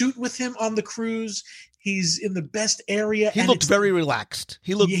suit with him on the cruise. He's in the best area. He looked very relaxed.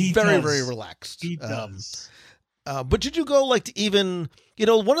 He looked very relaxed. He does. But did you go to even,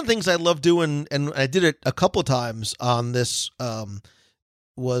 one of the things I love doing, and I did it a couple of times on this,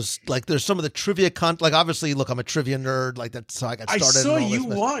 was like there's some of the trivia like obviously, look, I'm a trivia nerd, like that's how I got started. I saw you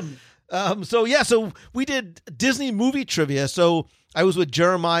won. So we did Disney movie trivia. So I was with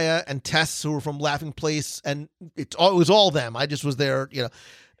Jeremiah and Tess, who were from Laughing Place, and it was all them. I just was there,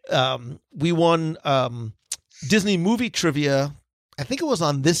 we won Disney movie trivia. I think it was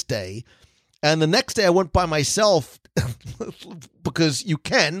on this day. And the next day I went by myself because you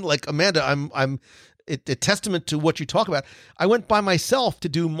can, like Amanda, I'm a testament to what you talk about. I went by myself to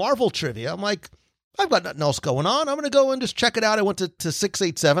do Marvel trivia. I'm like, I've got nothing else going on. I'm going to go and just check it out. I went to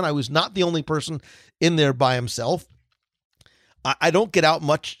 687. I was not the only person in there by himself. I don't get out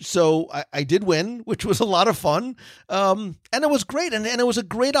much, so I did win, which was a lot of fun. And it was great. And it was a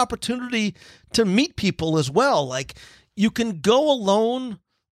great opportunity to meet people as well. Like, you can go alone,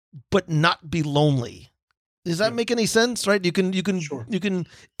 but not be lonely. Does that make any sense? Right? You can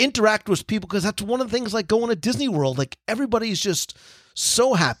interact with people, because that's one of the things, like going to Disney World. Like, everybody's just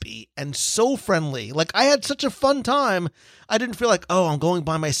so happy and so friendly. Like, I had such a fun time. I didn't feel like, oh, I'm going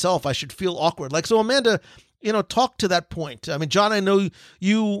by myself, I should feel awkward. Like, so Amanda, talk to that point. I mean, John, I know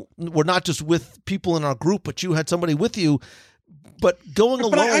you were not just with people in our group, but you had somebody with you. But going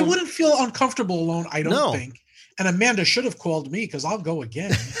alone, I wouldn't feel uncomfortable alone, I don't think. And Amanda should have called me, because I'll go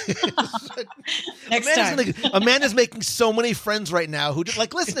again. Next time. Amanda's making so many friends right now who just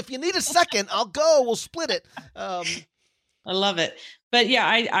like, listen, if you need a second, I'll go. We'll split it. I love it. But yeah,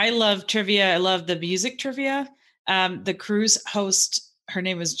 I love trivia. I love the music trivia. The cruise host, her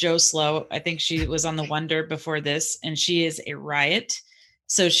name was Jo Slow. I think she was on the Wonder before this, and she is a riot.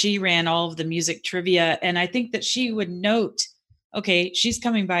 So she ran all of the music trivia. And I think that she would note, okay, she's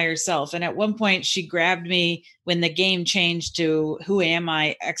coming by herself. And at one point she grabbed me when the game changed to who am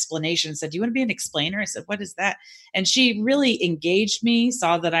I explanation, said, do you want to be an explainer? I said, what is that? And she really engaged me,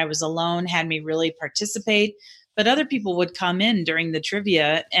 saw that I was alone, had me really participate. But other people would come in during the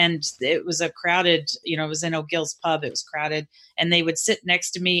trivia, and it was a crowded, it was in O'Gill's pub. It was crowded, and they would sit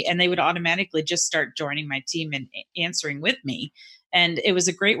next to me, and they would automatically just start joining my team and answering with me. And it was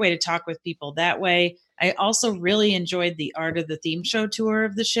a great way to talk with people that way. I also really enjoyed the Art of the Theme Show tour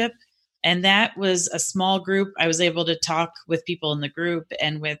of the ship. And that was a small group. I was able to talk with people in the group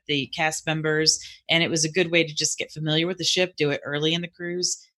and with the cast members. And it was a good way to just get familiar with the ship, do it early in the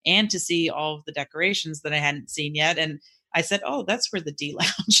cruise, and to see all of the decorations that I hadn't seen yet. And I said, oh, that's where the D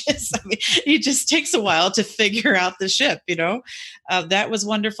lounge is. I mean, it just takes a while to figure out the ship, that was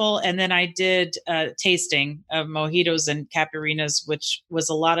wonderful. And then I did tasting of mojitos and caparinas, which was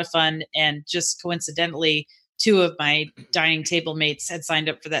a lot of fun. And just coincidentally, 2 of my dining table mates had signed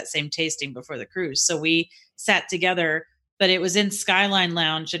up for that same tasting before the cruise. So we sat together, but it was in Skyline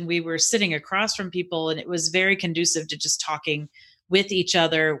Lounge, and we were sitting across from people, and it was very conducive to just talking with each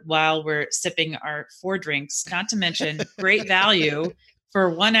other while we're sipping our 4 drinks, not to mention great value for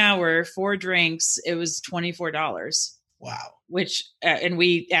 1 hour, 4 drinks. It was $24. Wow. Which, and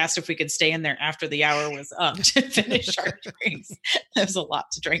we asked if we could stay in there after the hour was up to finish our drinks. That was a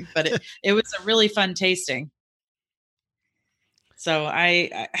lot to drink, but it was a really fun tasting. So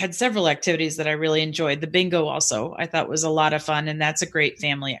I had several activities that I really enjoyed. The bingo also, I thought was a lot of fun, and that's a great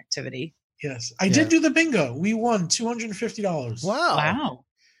family activity. Yes, I did do the bingo. We won $250. Wow.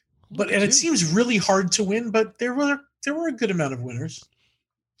 And it seems really hard to win, but there were a good amount of winners.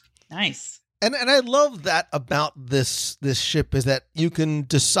 Nice. And I love that about this ship is that you can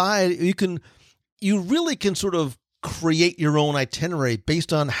decide, you really can sort of create your own itinerary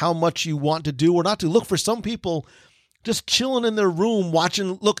based on how much you want to do or not to. Look, for some people, just chilling in their room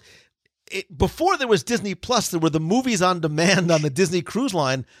watching. Look, before there was Disney Plus, there were the movies on demand on the Disney Cruise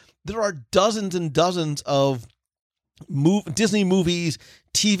Line. There are dozens and dozens of Disney movies,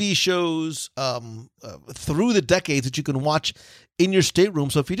 TV shows through the decades that you can watch in your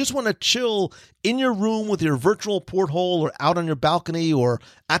stateroom. So if you just want to chill in your room with your virtual porthole or out on your balcony or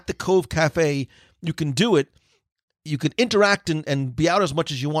at the Cove Cafe, you can do it. You could interact and be out as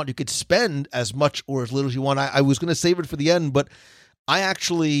much as you want. You could spend as much or as little as you want. I was going to save it for the end, but I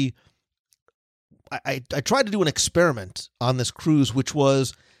actually I tried to do an experiment on this cruise, which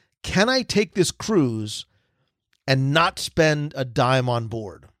was, can I take this cruise and not spend a dime on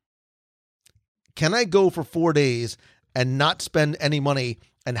board? Can I go for 4 days and not spend any money?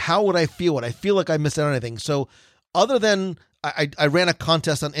 And how would I feel? Would I feel like I missed out on anything? So other than I ran a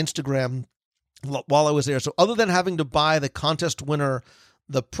contest on Instagram while I was there. So other than having to buy the contest winner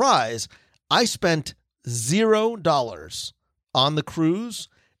the prize, I spent $0 on the cruise,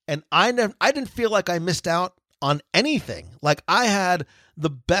 and I didn't feel like I missed out on anything. Like, I had the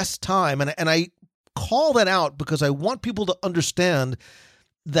best time, and I call that out because I want people to understand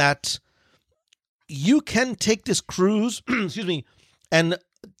that you can take this cruise, excuse me, and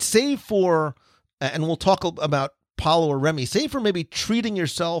save for, and we'll talk about Palo or Remy, save for maybe treating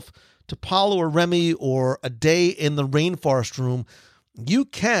yourself to Palo or Remy or a day in the rainforest room. You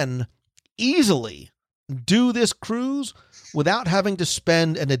can easily do this cruise without having to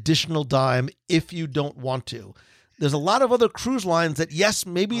spend an additional dime if you don't want to. There's a lot of other cruise lines that, yes,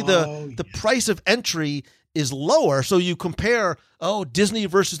 maybe the price of entry is lower. So you compare, Disney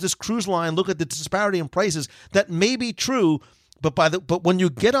versus this cruise line, look at the disparity in prices. That may be true, but when you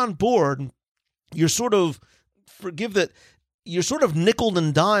get on board, you're sort of, you're sort of nickel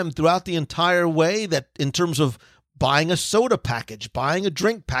and dime throughout the entire way, that in terms of buying a soda package, buying a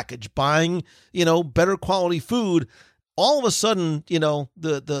drink package, buying, better quality food, all of a sudden,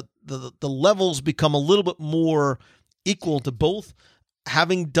 the levels become a little bit more equal to both,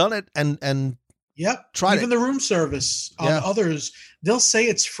 having done it and yep. tried Even it. the room service on others, they'll say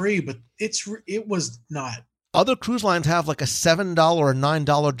it's free, but it was not. Other cruise lines have like a $7 or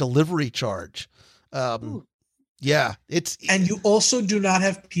 $9 delivery charge. Yeah, and you also do not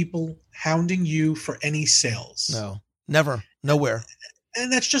have people hounding you for any sales. No, never, nowhere.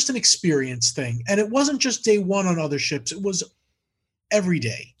 And that's just an experience thing. And it wasn't just day one on other ships. It was every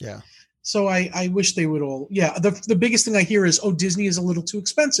day. Yeah. So I wish they would all, the biggest thing I hear is, Disney is a little too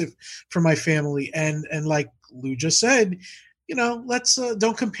expensive for my family. And like Lou just said, let's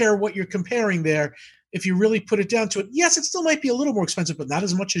don't compare what you're comparing there. If you really put it down to it, yes, it still might be a little more expensive, but not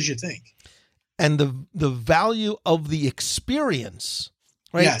as much as you think. And the value of the experience,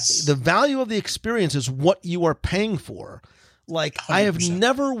 right? Yes. The value of the experience is what you are paying for. Like, 100%. I have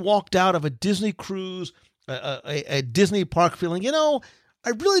never walked out of a Disney cruise, a Disney park feeling, I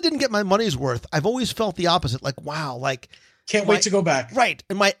really didn't get my money's worth. I've always felt the opposite. Like, wow, like, can't wait to go back. Right.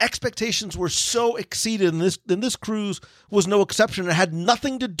 And my expectations were so exceeded, and this cruise was no exception. It had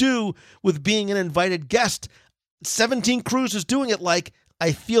nothing to do with being an invited guest. 17 cruises doing it. Like,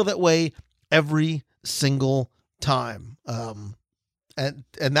 I feel that way every single time. And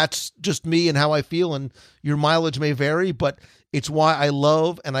that's just me and how I feel, and your mileage may vary, but it's why I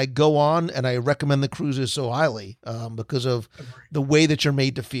love and I go on and I recommend the cruises so highly, because of the way that you're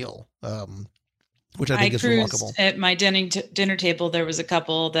made to feel, which I think is remarkable. At my dinner table, there was a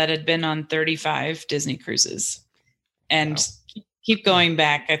couple that had been on 35 Disney cruises and keep going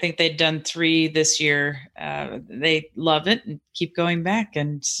back. I think they'd done 3 this year. They love it and keep going back,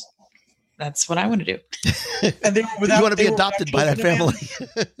 and that's what I want to do. And you want to be adopted by that family.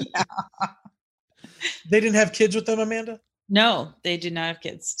 They didn't have kids with them, Amanda? No, they did not have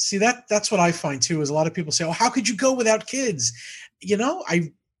kids. See, that's what I find too, is a lot of people say, how could you go without kids? They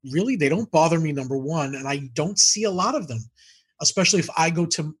don't bother me, number one, and I don't see a lot of them, especially if I go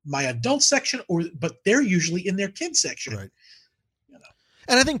to my adult section, but they're usually in their kids section. Right.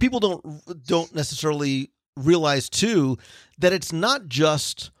 And I think people don't necessarily realize too that it's not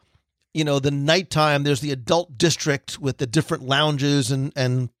just, the nighttime. There's the adult district with the different lounges,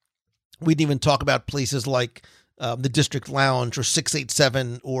 and we didn't even talk about places like the District Lounge or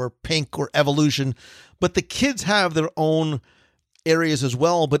 687 or Pink or Evolution, but the kids have their own areas as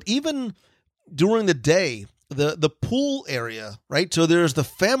well. But even during the day, the pool area, right? So there's the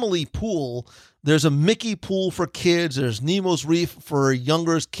family pool. There's a Mickey pool for kids. There's Nemo's Reef for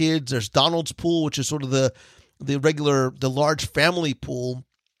younger kids. There's Donald's pool, which is sort of the large family pool.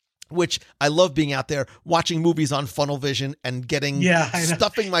 which I love being out there watching movies on funnel vision and getting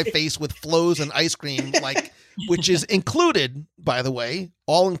stuffing my face with flows and ice cream, which is included, by the way,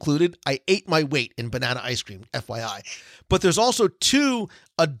 all included. I ate my weight in banana ice cream, FYI. But there's also 2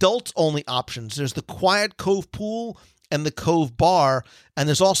 adults only options. There's the Quiet Cove Pool and the Cove Bar, and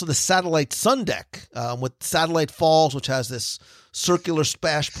there's also the Satellite Sun Deck with Satellite Falls, which has this circular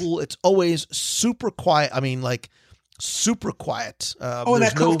splash pool. It's always super quiet. I mean, super quiet. And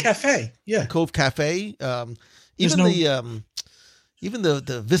that Cove Cafe. Yeah. Cove Cafe. Even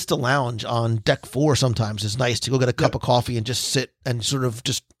the Vista Lounge on deck 4 sometimes is nice to go get a cup of coffee and just sit and sort of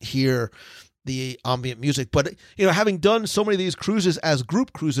just hear the ambient music. But, having done so many of these cruises as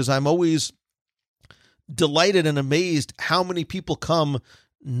group cruises, I'm always delighted and amazed how many people come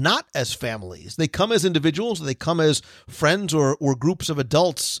not as families. They come as individuals. They come as friends or groups of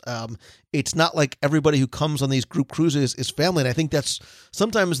adults. It's not like everybody who comes on these group cruises is family. And I think that's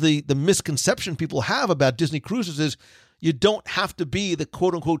sometimes the misconception people have about Disney cruises is you don't have to be the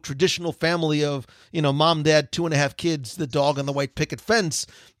quote unquote traditional family of, mom, dad, 2.5 kids, the dog on the white picket fence.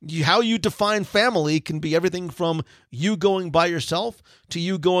 How you define family can be everything from you going by yourself to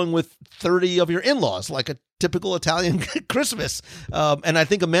you going with 30 of your in-laws, like a typical Italian Christmas. And I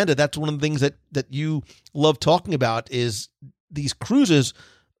think, Amanda, that's one of the things that you love talking about is these cruises,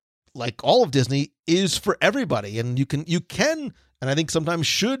 like all of Disney, is for everybody. And you can, and I think sometimes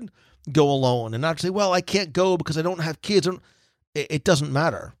should go alone and not say, well, I can't go because I don't have kids. It doesn't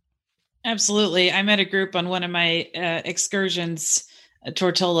matter. Absolutely. I met a group on one of my excursions,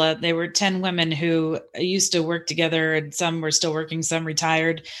 Tortola. They were 10 women who used to work together, and some were still working, some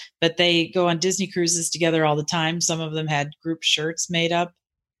retired, but they go on Disney cruises together all the time. Some of them had group shirts made up,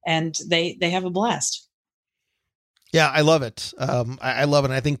 and they have a blast. Yeah, I love it. I love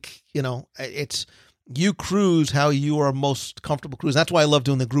it. I think, it's you cruise how you are most comfortable cruising. That's why I love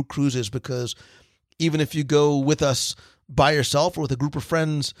doing the group cruises, because even if you go with us by yourself or with a group of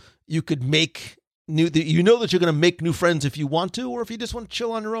friends, you could make that you're going to make new friends if you want to, or if you just want to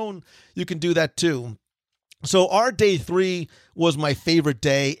chill on your own, you can do that too. So our day 3 was my favorite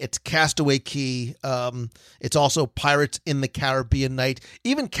day. It's Castaway Cay. It's also Pirates in the Caribbean night.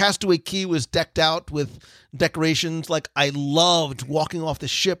 Even Castaway Cay was decked out with decorations. I loved walking off the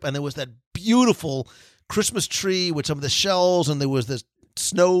ship, and there was that beautiful Christmas tree with some of the shells, and there was this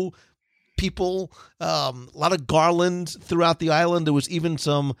snow people, a lot of garland throughout the island. There was even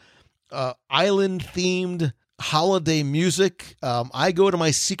some island-themed holiday music. I go to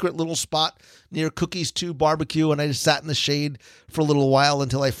my secret little spot near Cookies 2 Barbecue, and I just sat in the shade for a little while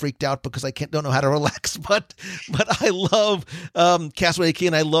until I freaked out because I don't know how to relax. But I love Castaway Cay,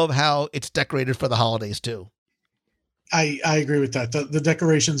 and I love how it's decorated for the holidays too. I agree with that. The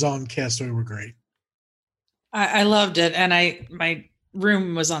decorations on Castaway were great. I loved it, and my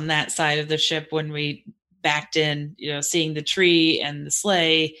room was on that side of the ship when we backed in, seeing the tree and the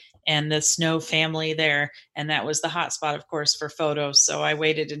sleigh and the snow family there. And that was the hot spot, of course, for photos. So I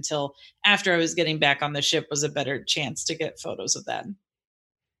waited until after I was getting back on the ship was a better chance to get photos of that.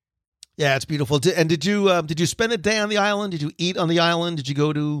 Yeah, it's beautiful. And did you spend a day on the island? Did you eat on the island? Did you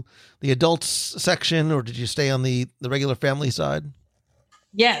go to the adults section, or did you stay on the regular family side?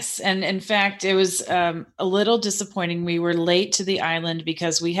 Yes. And in fact, it was a little disappointing. We were late to the island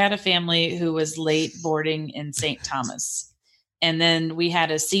because we had a family who was late boarding in St. Thomas. And then we had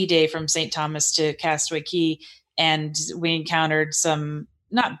a sea day from St. Thomas to Castaway Cay, and we encountered some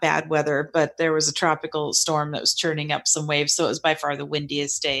not bad weather, but there was a tropical storm that was churning up some waves. So it was by far the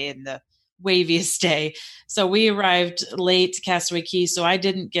windiest day and the waviest day. So we arrived late to Castaway Cay. So I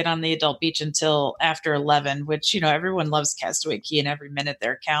didn't get on the adult beach until after 11, which, everyone loves Castaway Cay and every minute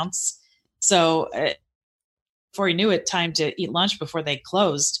there counts. So before you knew it, time to eat lunch before they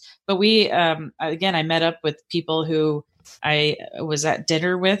closed. But we, again, I met up with people who I was at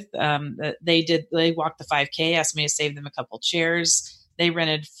dinner with. They walked the 5K, asked me to save them a couple chairs. They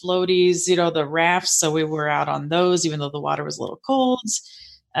rented floaties, the rafts. So we were out on those, even though the water was a little cold,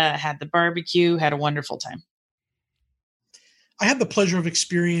 had the barbecue, had a wonderful time. I had the pleasure of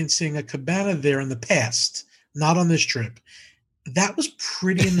experiencing a cabana there in the past, not on this trip. That was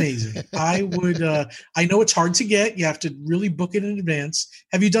pretty amazing. I know it's hard to get. You have to really book it in advance.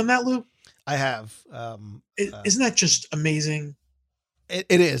 Have you done that, Lou? I have. Isn't that just amazing? It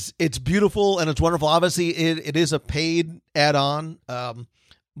is. It's beautiful and it's wonderful. Obviously, it is a paid add-on.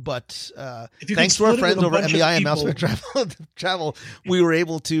 But thanks to our friends over at MEI and Mousepad Travel, we were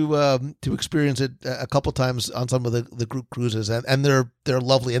able to experience it a couple times on some of the group cruises, and they're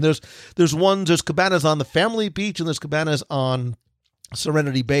lovely. And there's cabanas on the family beach, and there's cabanas on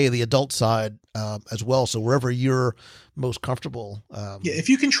Serenity Bay, the adult side, as well. So wherever you're most comfortable. Yeah, if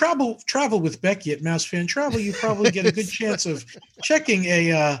you can travel with Becky at Mouse Fan Travel, you probably get a good chance of checking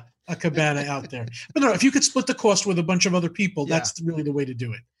a cabana out there. But no, if you could split the cost with a bunch of other people, that's really the way to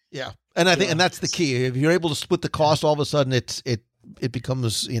do it. Yeah, and I think, and that's the key. If you're able to split the cost, all of a sudden it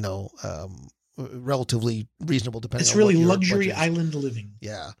becomes relatively reasonable. Depending. It's on really what your luxury budget is. island living.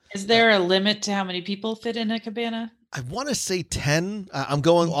 Yeah. Is there a limit to how many people fit in a cabana? I want to say 10. I'm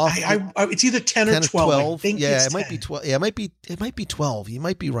going off. It's either 10 or 12. I think yeah, it's it might 10. be 12. Yeah, it might be 12. You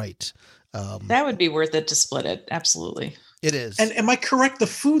might be right. That would be worth it to split it. Absolutely. It is. And am I correct? The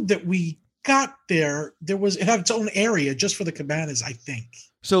food that we got there, it had its own area just for the cabanas, I think.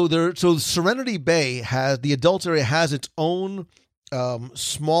 So Serenity Bay the adult area has its own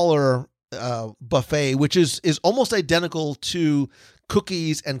smaller buffet, which is almost identical to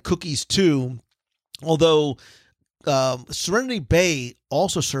Cookies and Cookies 2, although Serenity Bay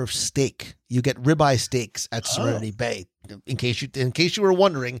also serves steak. You get ribeye steaks at Serenity Bay. In case you were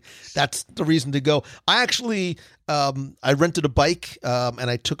wondering, that's the reason to go. I actually I rented a bike and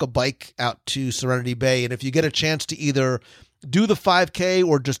I took a bike out to Serenity Bay. And if you get a chance to either do the 5K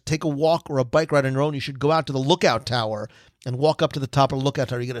or just take a walk or a bike ride on your own, you should go out to the lookout tower and walk up to the top of the lookout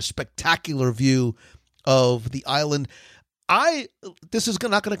tower. You get a spectacular view of the island. This is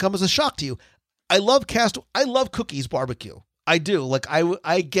not going to come as a shock to you. I love Cookies barbecue. I do. Like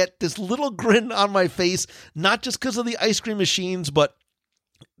I get this little grin on my face, not just because of the ice cream machines, but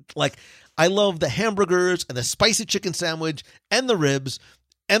like I love the hamburgers and the spicy chicken sandwich and the ribs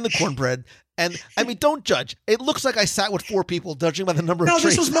and the cornbread. And I mean, don't judge. It looks like I sat with 4 people, judging by the number of trays. No,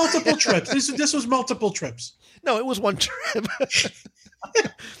 this was multiple trips. This was multiple trips. No, it was one trip.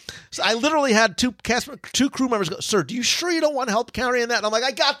 So I literally had two crew members go, "Sir, do you sure you don't want help carrying that?" And I'm like,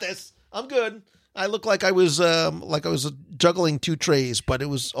 "I got this. I'm good." I look like I was juggling 2 trays, but it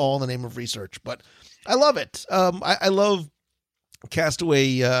was all in the name of research. But I love it. I love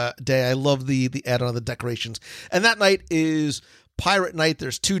Castaway Day. I love the add-on of the decorations. And that night is Pirate Night.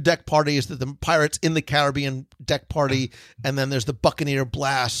 There's 2 deck parties. The Pirates in the Caribbean deck party, and then there's the Buccaneer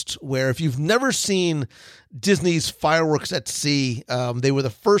Blast, where if you've never seen Disney's fireworks at sea, they were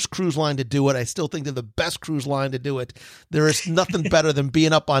the first cruise line to do it. I still think they're the best cruise line to do it. There is nothing better than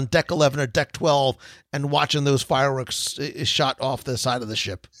being up on deck 11 or deck 12 and watching those fireworks shot off the side of the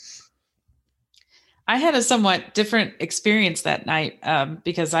ship. I had a somewhat different experience that night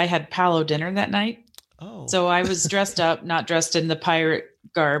because I had Palo dinner that night. Oh. So I was dressed up, not dressed in the pirate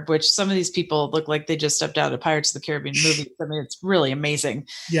garb, which some of these people look like they just stepped out of Pirates of the Caribbean movie. I mean, it's really amazing.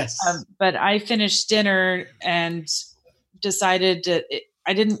 Yes. But I finished dinner and decided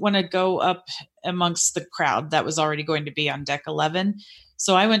I didn't want to go up amongst the crowd that was already going to be on deck 11.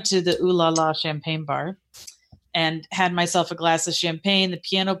 So I went to the Ooh La La Champagne Bar and had myself a glass of champagne. The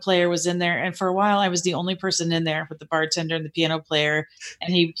piano player was in there. And for a while, I was the only person in there with the bartender and the piano player.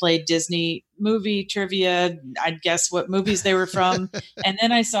 And he played Disney movie trivia. I'd guess what movies they were from. And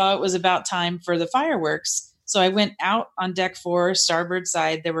then I saw it was about time for the fireworks. So I went out on deck 4, starboard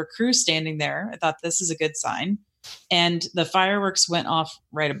side. There were crew standing there. I thought this is a good sign. And the fireworks went off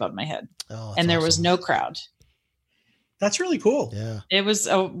right above my head. Oh, and there was no crowd. That's really cool. Yeah. It was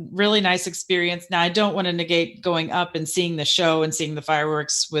a really nice experience. Now, I don't want to negate going up and seeing the show and seeing the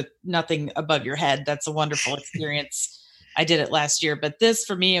fireworks with nothing above your head. That's a wonderful experience. I did it last year, but this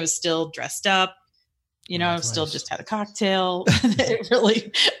for me, I was still dressed up, still nice. Just had a cocktail. It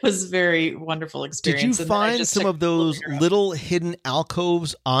really was a very wonderful experience. Did you find some of those little hidden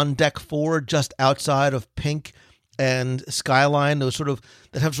alcoves on deck 4 just outside of Pink and Skyline, those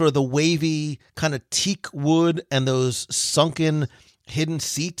that have sort of the wavy kind of teak wood and those sunken hidden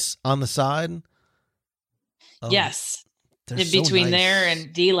seats on the side? Yes. In between there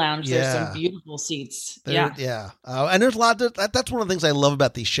and D Lounge, there's some beautiful seats. And there's a lot that's one of the things I love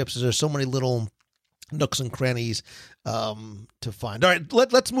about these ships is there's so many little nooks and crannies to find. All right,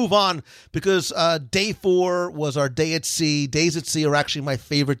 let's move on because day 4 was our day at sea. Days at sea are actually my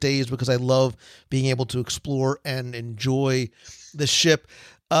favorite days because I love being able to explore and enjoy the ship.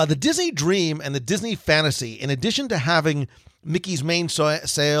 The Disney Dream and the Disney Fantasy, in addition to having Mickey's Main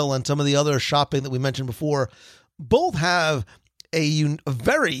Sail and some of the other shopping that we mentioned before, both have a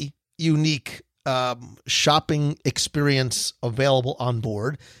very unique shopping experience available on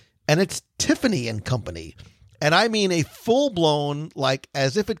board, and it's Tiffany and Company. And I mean a full-blown, like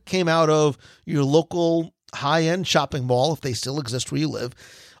as if it came out of your local high-end shopping mall, if they still exist where you live,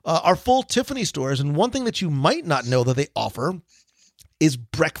 are full Tiffany stores. And one thing that you might not know that they offer is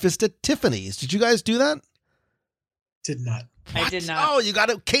breakfast at Tiffany's. Did you guys do that? Did not. I did not.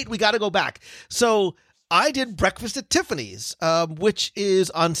 Oh, Kate, we got to go back. So I did breakfast at Tiffany's, which is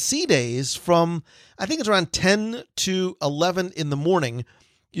on C days from, I think it's around 10 to 11 in the morning.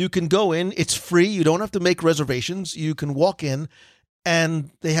 You can go in. It's free. You don't have to make reservations. You can walk in,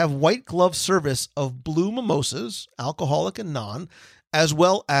 and they have white glove service of blue mimosas, alcoholic and non, as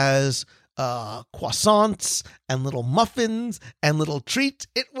well as croissants and little muffins and little treats.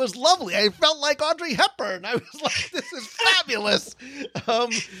 It was lovely. I felt like Audrey Hepburn. I was like, this is fabulous.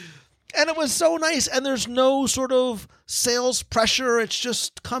 And it was so nice. And there's no sort of sales pressure. It's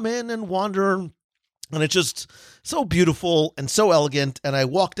just come in and wander. And it's just so beautiful and so elegant. And I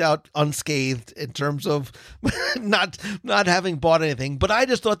walked out unscathed in terms of not having bought anything. But I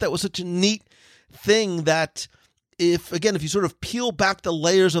just thought that was such a neat thing that if you sort of peel back the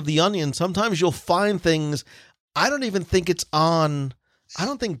layers of the onion, sometimes you'll find things. I don't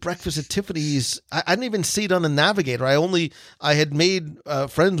think breakfast at Tiffany's, I didn't even see it on the Navigator. I had made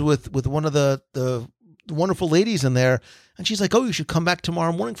friends with one of the wonderful ladies in there, and she's like, oh, you should come back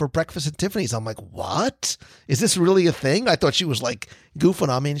tomorrow morning for breakfast at Tiffany's. I'm like, what? Is this really a thing? I thought she was like goofing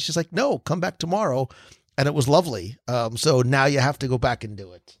on me, and she's like, no, come back tomorrow. And it was lovely. So now you have to go back and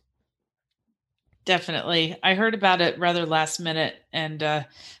do it. Definitely. I heard about it rather last minute, and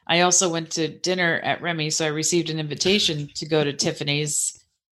I also went to dinner at Remy, so I received an invitation to go to Tiffany's,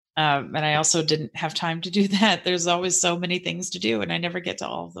 and I also didn't have time to do that. There's always so many things to do, and I never get to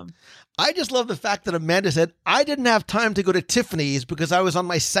all of them. I just love the fact that Amanda said, I didn't have time to go to Tiffany's because I was on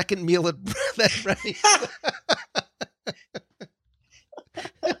my second meal at Remy's.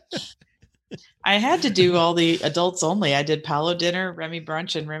 I had to do all the adults only. I did Palo dinner, Remy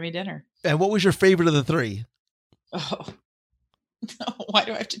brunch, and Remy dinner. And what was your favorite of the three? Oh, no, why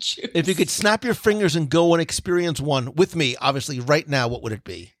do I have to choose? If you could snap your fingers and go and experience one with me, obviously right now, what would it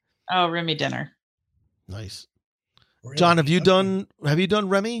be? Oh, Remy dinner. Nice. Really? John, have you done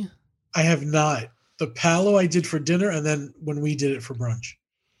Remy? I have not. The Palo I did for dinner, and then when we did it for brunch.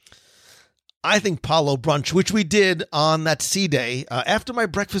 I think Palo brunch, which we did on that C day. After my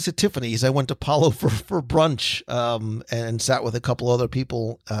breakfast at Tiffany's, I went to Palo for brunch and sat with a couple other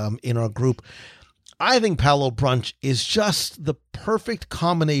people in our group. I think Palo brunch is just the perfect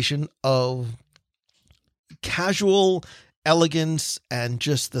combination of casual elegance and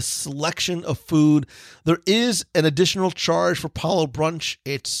just the selection of food. There is an additional charge for Palo brunch.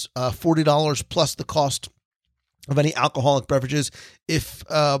 It's $40 plus the cost of any alcoholic beverages. If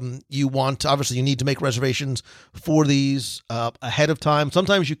you want, obviously you need to make reservations for these ahead of time.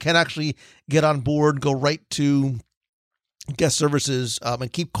 Sometimes you can actually get on board, go right to guest services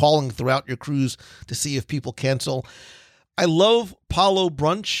and keep calling throughout your cruise to see if people cancel. I love Palo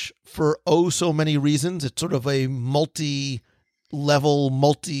brunch for so many reasons. It's sort of a multi-level,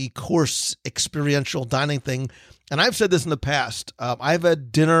 multi-course experiential dining thing. And I've said this in the past. I've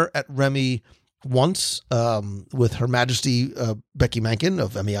had dinner at Remy once with Her Majesty Becky Mankin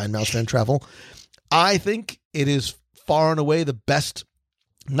of MEI and Mouse Fan Travel. I think it is far and away the best,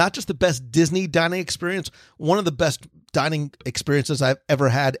 not just the best Disney dining experience, one of the best dining experiences I've ever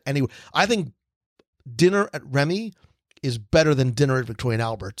had anywhere. I think dinner at Remy is better than dinner at Victoria and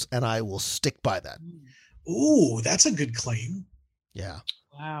Albert's, and I will stick by that. Ooh, that's a good claim. Yeah.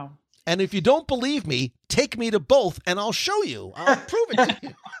 Wow. And if you don't believe me, take me to both and I'll show you. I'll prove it to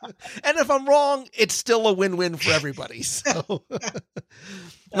you. And if I'm wrong, it's still a win-win for everybody. So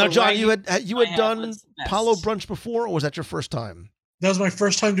now, John, you had done Palo brunch before, or was that your first time? That was my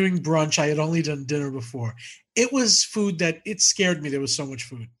first time doing brunch. I had only done dinner before. It was food that it scared me. There was so much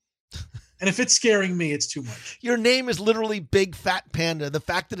food. And if it's scaring me, it's too much. Your name is literally Big Fat Panda. The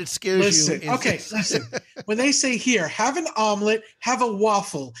fact that it scares you is... Okay, listen. When they say, here, have an omelet, have a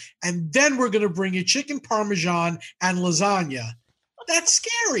waffle, and then we're going to bring you chicken parmesan and lasagna, that's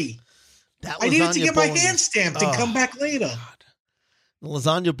scary. I needed to get my hand stamped and come back later. God. The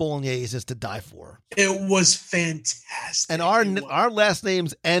lasagna bolognese is to die for. It was fantastic. And our last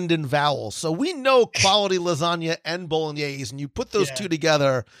names end in vowels. So we know quality lasagna and bolognese, and you put those two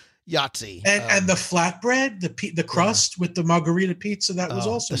together... Yahtzee. And the flatbread, the crust with the margarita pizza, that was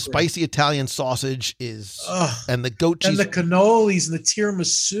also the great. Spicy Italian sausage is, and the goat cheese. And the cannolis and the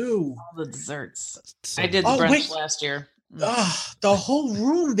tiramisu. All the desserts. I did the brunch last year. The whole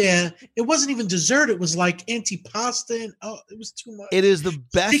room there, it wasn't even dessert. It was like antipasta and it was too much. It is the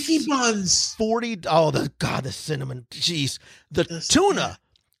best. Sticky buns. The cinnamon. Jeez. The tuna.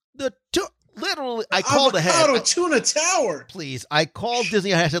 Literally, I called ahead. Avocado tuna tower. Please, I called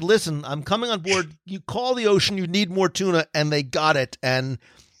Disney. I said, listen, I'm coming on board. You call the ocean. You need more tuna. And they got it. And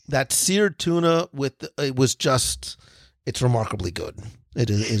that seared tuna it's remarkably good. It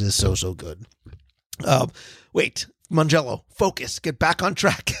is so good. Wait, Mangello, focus, get back on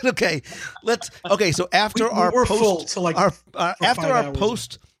track. So after we're full to like after our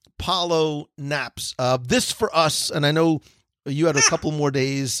post Apollo naps, this for us, and I know you had a couple more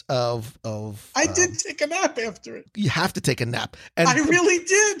days of I did take a nap after it. You have to take a nap. And I really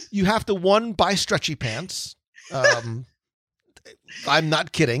did. You have to, one, buy stretchy pants. I'm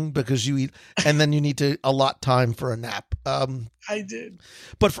not kidding, because you eat, and then you need to allot time for a nap. I did.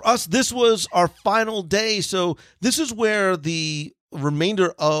 But for us, this was our final day. So this is where the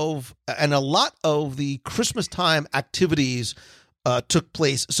remainder of, and a lot of the Christmas time activities took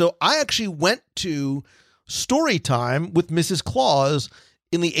place. So I actually went to story time with Mrs. Claus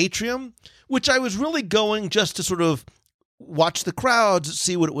in the atrium, which I was really going just to sort of watch the crowds,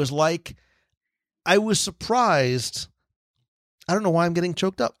 see what it was like. I was surprised. I don't know why I'm getting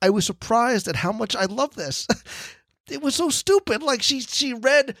choked up. I was surprised at how much I love this. It was so stupid. Like she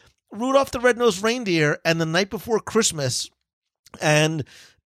read Rudolph the Red-Nosed Reindeer and The Night Before Christmas, and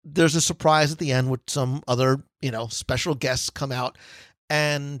there's a surprise at the end with some other, special guests come out,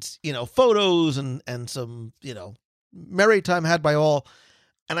 and, photos and some, merry time had by all.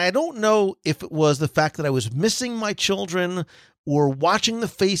 And I don't know if it was the fact that I was missing my children or watching the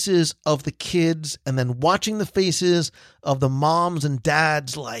faces of the kids and then watching the faces of the moms and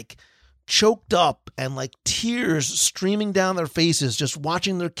dads, like choked up and like tears streaming down their faces, just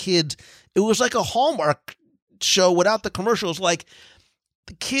watching their kids. It was like a Hallmark show without the commercials, like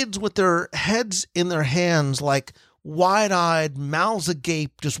the kids with their heads in their hands, like wide-eyed, mouths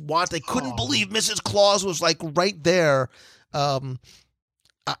agape, just watch. They couldn't believe Mrs. Claus was like right there.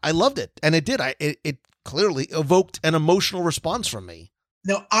 I loved it, and it did. It clearly evoked an emotional response from me.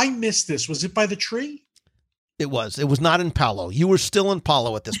 Now, I missed this. Was it by the tree? It was. It was not in Palo. You were still in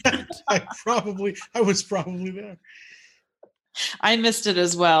Palo at this point. I was probably there. I missed it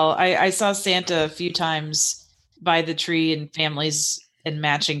as well. I saw Santa a few times by the tree, and families in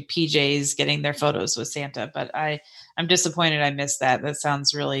matching PJs getting their photos with Santa, but I'm disappointed I missed that. That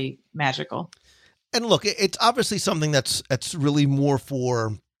sounds really magical. And look, it's obviously something that's really more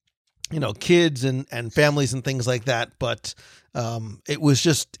for, kids and families and things like that. But it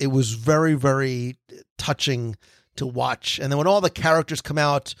was very, very touching to watch. And then when all the characters come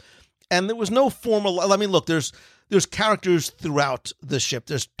out, and there was no formal, I mean, look, there's characters throughout the ship.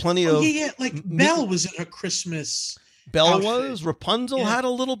 There's plenty of. Yeah. Like Belle was in her Christmas. Belle outfit. was. Rapunzel had a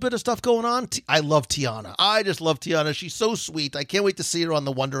little bit of stuff going on. I love Tiana. I just love Tiana. She's so sweet. I can't wait to see her on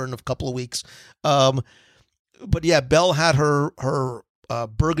The Wonder in a couple of weeks. But yeah, Belle had her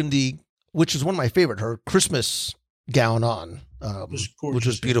burgundy, which is one of my favorite, her Christmas gown on, which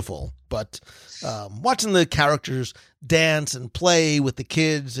was beautiful. But watching the characters dance and play with the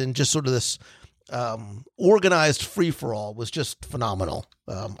kids and just sort of this organized free-for-all was just phenomenal.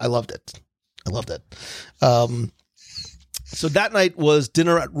 I loved it. So that night was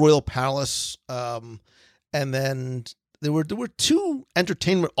dinner at Royal Palace, and then there were two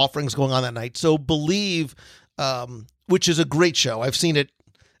entertainment offerings going on that night. So Believe, which is a great show. I've seen it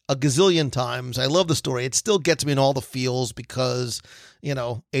a gazillion times. I love the story. It still gets me in all the feels because,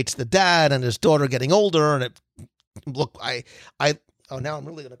 it's the dad and his daughter getting older, and now I'm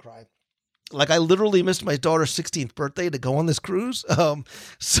really going to cry. Like, I literally missed my daughter's 16th birthday to go on this cruise.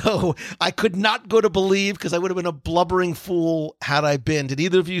 So I could not go to Believe because I would have been a blubbering fool had I been. Did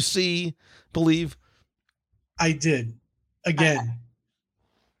either of you see Believe? I did. Again.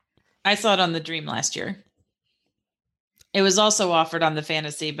 I saw it on the Dream last year. It was also offered on the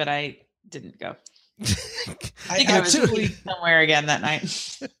Fantasy, but I didn't go. I think I was somewhere again that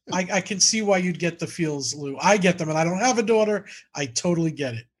night. I can see why you'd get the feels, Lou. I get them, and I don't have a daughter. I totally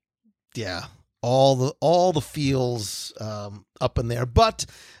get it. Yeah, all the feels up in there. But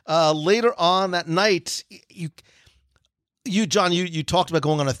later on that night, you John, you talked about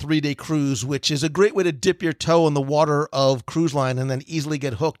going on a 3-day cruise, which is a great way to dip your toe in the water of cruise line and then easily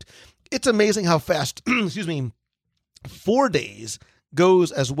get hooked. It's amazing how fast, 4 days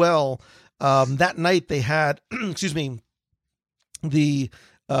goes as well. That night they had, the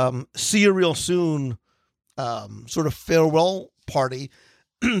See You Real Soon sort of farewell party.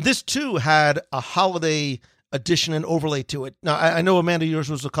 This too had a holiday addition and overlay to it. Now, I know, Amanda, yours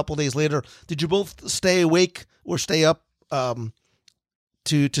was a couple days later. Did you both stay awake or stay up to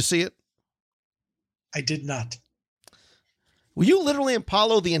see it? I did not. Were you literally in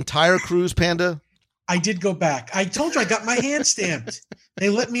Palo the entire cruise, Panda? I did go back. I told you I got my hand stamped. They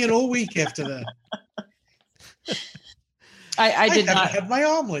let me in all week after that. I did not have my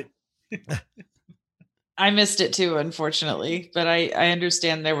omelet. I missed it too, unfortunately, but I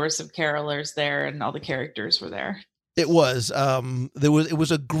understand there were some carolers there and all the characters were there. It was. It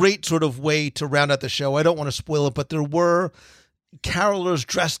was a great sort of way to round out the show. I don't want to spoil it, but there were carolers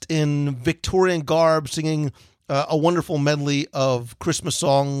dressed in Victorian garb singing a wonderful medley of Christmas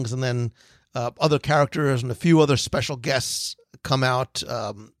songs, and then other characters and a few other special guests come out,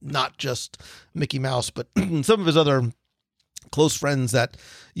 not just Mickey Mouse, but some of his other close friends that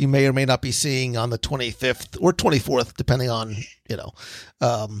you may or may not be seeing on the 25th or 24th, depending on,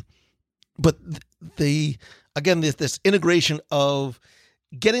 but again, this integration of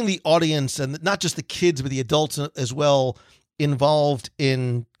getting the audience, and not just the kids, but the adults as well, involved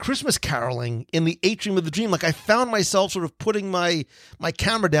in Christmas caroling in the atrium of the Dream. Like, I found myself sort of putting my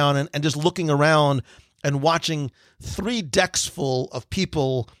camera down and just looking around and watching 3 decks full of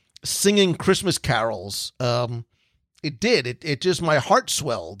people singing Christmas carols. It just, my heart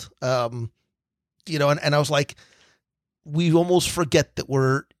swelled, and I was like, we almost forget that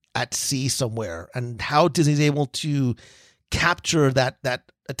we're at sea somewhere, and how Disney's able to capture that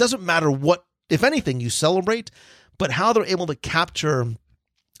it doesn't matter what, if anything, you celebrate, but how they're able to capture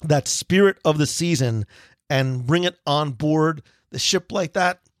that spirit of the season and bring it on board the ship like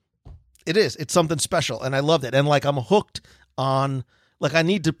that. It's something special, and I loved it. And like, I'm hooked on, like, I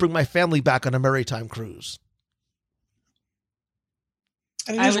need to bring my family back on a Merrytime cruise.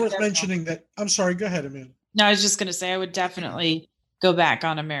 And it is worth mentioning that, I'm sorry, go ahead, Amanda. No, I was just going to say, I would definitely go back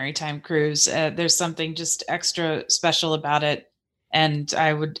on a Merrytime cruise. There's something just extra special about it, and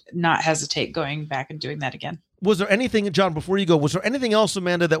I would not hesitate going back and doing that again. Was there anything, John, before you go, was there anything else,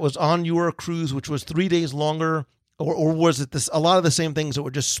 Amanda, that was on your cruise, which was 3 days longer, or was it a lot of the same things that were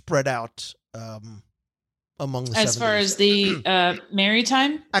just spread out among the 7 days? As far as the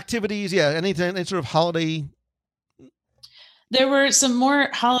Merrytime activities, yeah, any sort of holiday. There were some more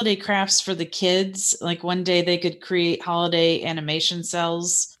holiday crafts for the kids. Like, one day they could create holiday animation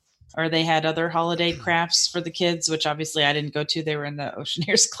cells, or they had other holiday crafts for the kids, which obviously I didn't go to. They were in the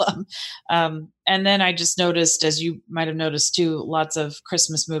Oceaneers Club. And then I just noticed, as you might have noticed too, lots of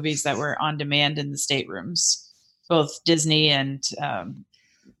Christmas movies that were on demand in the staterooms, both Disney and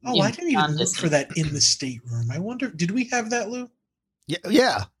I didn't even look for that in the stateroom. I wonder, did we have that, Lou?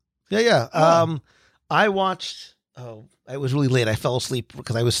 Yeah. Oh. I watched. Oh, it was really late. I fell asleep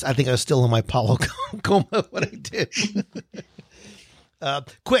because I think I was still in my Palo coma when I did.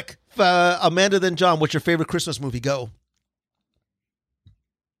 Quick, Amanda, then John, what's your favorite Christmas movie? Go.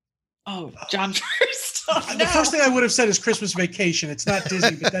 Oh, John first. Oh, no. The first thing I would have said is Christmas Vacation. It's not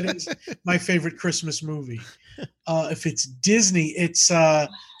Disney, but that is my favorite Christmas movie. If it's Disney, it's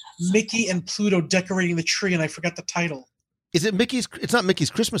Mickey and Pluto decorating the tree, and I forgot the title. Is it Mickey's? It's not Mickey's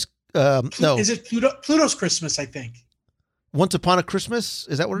Christmas. No. Is it Pluto's Christmas, I think? Once Upon a Christmas?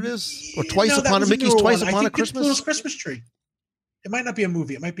 Is that what it is? Or Twice Upon a Mickey's Twice Upon a Christmas? Pluto's Christmas Tree. It might not be a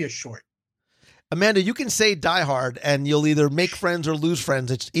movie. It might be a short. Amanda, you can say Die Hard, and you'll either make friends or lose friends.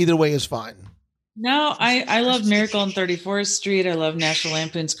 It's either way is fine. No, I love Miracle on 34th Street. I love National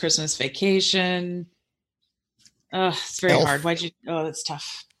Lampoon's Christmas Vacation. Oh, it's very hard. That's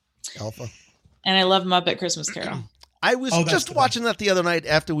tough. Alpha. And I love Muppet Christmas Carol. I was just watching that the other night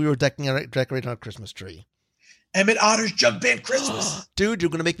after we were decorating our Christmas tree. Emmett Otter's Jump Band Christmas. Dude, you're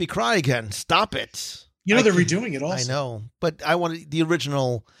going to make me cry again. Stop it. They're redoing it also. I know, but I wanted the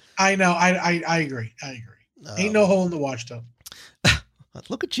original. I know. I agree. Ain't no hole in the washtub.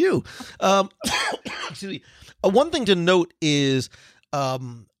 Look at you. Excuse me. One thing to note is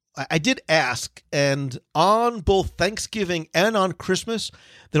I did ask, and on both Thanksgiving and on Christmas,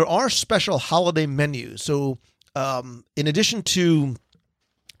 there are special holiday menus. So in addition to,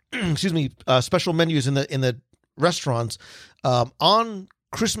 special menus in the restaurants, on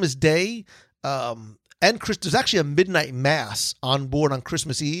Christmas Day, there's actually a midnight mass on board on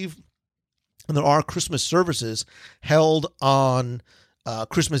Christmas Eve, and there are Christmas services held on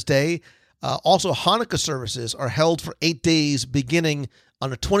Christmas Day. Also, Hanukkah services are held for 8 days, beginning on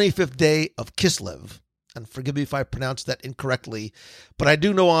the 25th day of Kislev. And forgive me if I pronounced that incorrectly, but I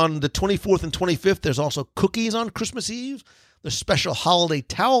do know on the 24th and 25th, there's also cookies on Christmas Eve. There's special holiday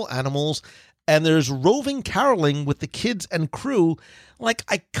towel animals, and there's roving caroling with the kids and crew. Like,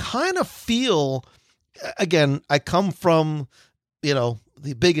 I kind of feel, again, I come from, the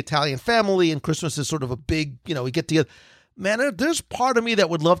big Italian family, and Christmas is sort of a big, we get together. Man, there's part of me that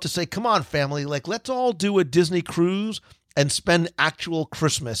would love to say, come on, family, like, let's all do a Disney cruise and spend actual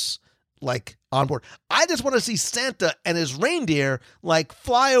Christmas, like, on board. I just want to see Santa and his reindeer, like,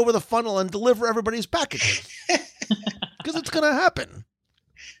 fly over the funnel and deliver everybody's packages. Because it's going to happen.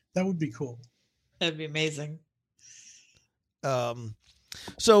 That would be cool. That'd be amazing.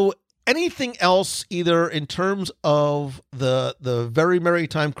 So anything else, either in terms of the Very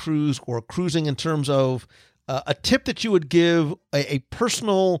Merrytime cruise or cruising in terms of a tip that you would give, a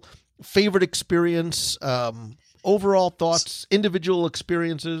personal favorite experience, overall thoughts, individual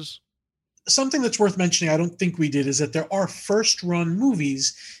experiences? Something that's worth mentioning, I don't think we did, is that there are first run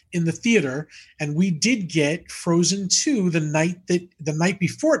movies in the theater, and we did get Frozen 2 the night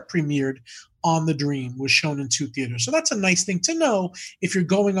before it premiered on the Dream, was shown in 2 theaters. So that's a nice thing to know if you're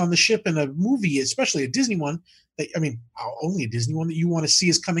going on the ship and a movie, especially a Disney one, only a Disney one that you want to see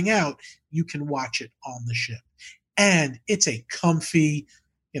is coming out, you can watch it on the ship. And it's a comfy,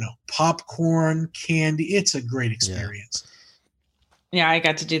 popcorn, candy. It's a great experience. Yeah, I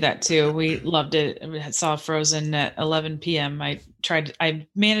got to do that too. We loved it. I saw Frozen at 11 p.m. I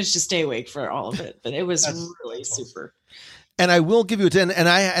managed to stay awake for all of it, but it was really super. And I will give you a 10. And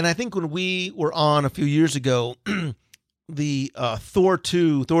I think when we were on a few years ago, the Thor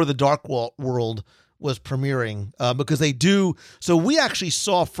 2, Thor the Dark World was premiering because they do. So we actually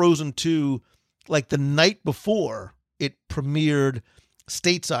saw Frozen 2 like the night before it premiered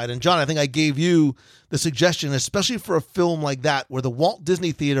stateside. And John, I think I gave you the suggestion, especially for a film like that, where the Walt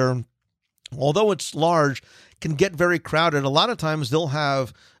Disney Theater, although it's large, can get very crowded. A lot of times they'll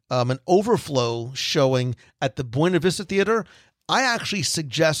have an overflow showing at the Buena Vista Theater. I actually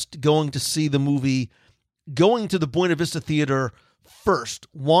suggest going to the Buena Vista Theater first.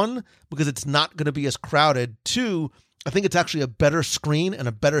 1, because it's not going to be as crowded. 2, I think it's actually a better screen and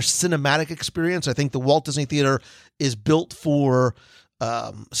a better cinematic experience. I think the Walt Disney Theater is built for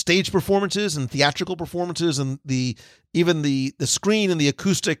stage performances and theatrical performances, and even the screen and the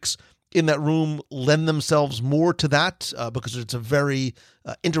acoustics in that room lend themselves more to that because it's a very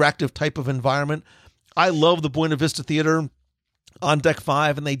interactive type of environment. I love the Buena Vista Theater on Deck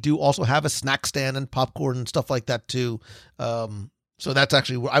 5, and they do also have a snack stand and popcorn and stuff like that too. So that's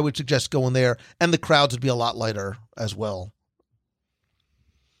actually where I would suggest going there, and the crowds would be a lot lighter as well.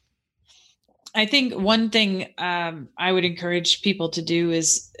 I think one thing I would encourage people to do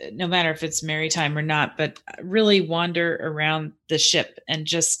is, no matter if it's Merrytime or not, but really wander around the ship and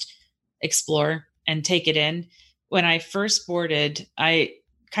just explore and take it in. When I first boarded, I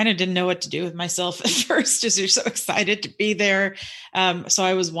kind of didn't know what to do with myself at first, because you're so excited to be there. So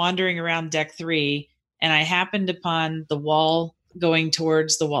I was wandering around Deck 3, and I happened upon the wall going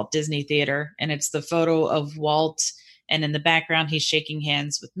towards the Walt Disney Theater, and it's the photo of Walt. And in the background, he's shaking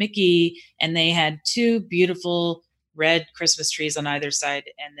hands with Mickey. And they had 2 beautiful red Christmas trees on either side,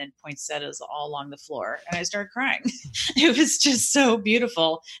 and then poinsettias all along the floor. And I started crying. It was just so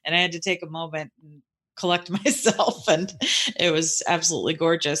beautiful. And I had to take a moment and collect myself. And it was absolutely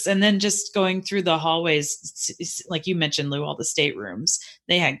gorgeous. And then just going through the hallways, like you mentioned, Lou, all the staterooms,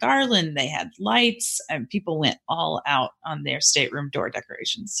 they had garland, they had lights, and people went all out on their stateroom door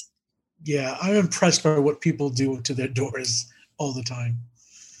decorations. Yeah, I'm impressed by what people do to their doors all the time.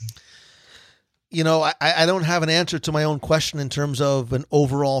 I don't have an answer to my own question in terms of an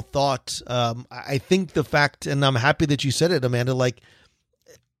overall thought. I think the fact, and I'm happy that you said it, Amanda,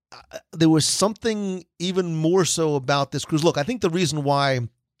 there was something even more so about this cruise. Look, I think the reason why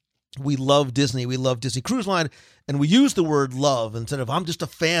we love Disney Cruise Line, and we use the word love instead of I'm just a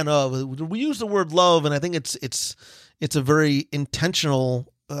fan of. We use the word love, and I think it's a very intentional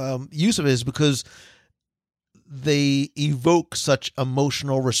use of it, is because they evoke such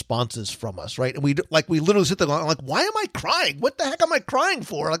emotional responses from us, right? And we literally sit there going, like, why am I crying? What the heck am I crying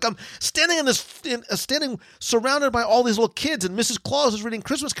for? Like, I'm standing standing surrounded by all these little kids, and Mrs. Claus is reading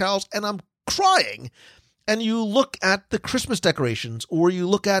Christmas carols, and I'm crying. And you look at the Christmas decorations, or you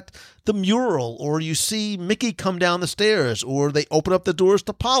look at the mural, or you see Mickey come down the stairs, or they open up the doors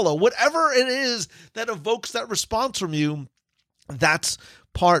to Apollo, whatever it is that evokes that response from you, that's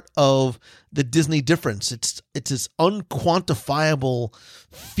part of the Disney difference. It's this unquantifiable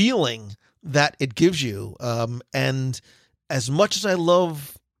feeling that it gives you. And as much as I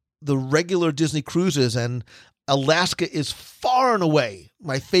love the regular Disney cruises, and Alaska is far and away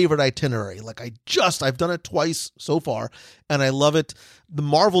my favorite itinerary. I've done it twice so far, and I love it. The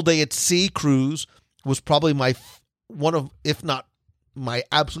Marvel Day at Sea cruise was probably one of, if not my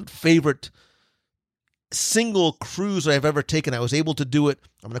absolute favorite single cruise I've ever taken. I was able to do it.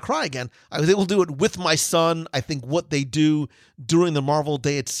 I'm going to cry again. I was able to do it with my son. I think what they do during the Marvel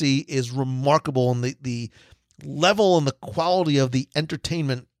Day at Sea is remarkable, and the level and the quality of the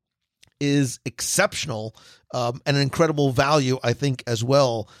entertainment is exceptional, and an incredible value, I think, as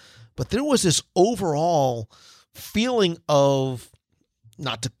well. But there was this overall feeling of,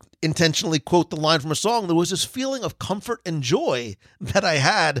 not to intentionally quote the line from a song, there was this feeling of comfort and joy that I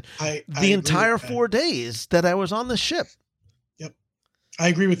had the entire 4 days that I was on the ship. Yep. I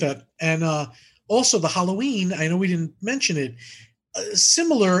agree with that. And also the Halloween, I know we didn't mention it,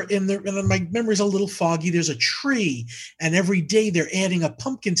 similar and my memory's a little foggy. There's a tree, and every day they're adding a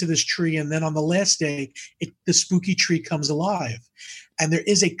pumpkin to this tree, and then on the last day, the spooky tree comes alive. And there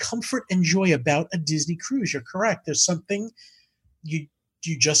is a comfort and joy about a Disney cruise. You're correct. There's something you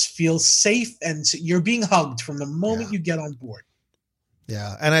just feel safe, and you're being hugged from the moment you get on board.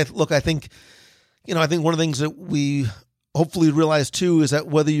 Yeah, and I think one of the things that we hopefully realize too is that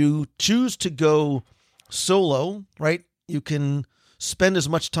whether you choose to go solo, right, you can spend as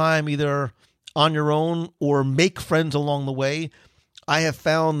much time either on your own or make friends along the way. I have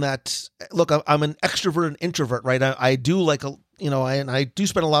found that, look, I'm an extrovert and introvert, right? I do I do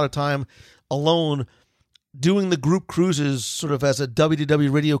spend a lot of time alone. Doing the group cruises sort of as a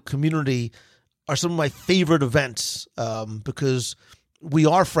WDW radio community are some of my favorite events because we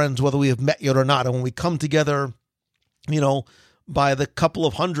are friends whether we have met yet or not. And when we come together, by the couple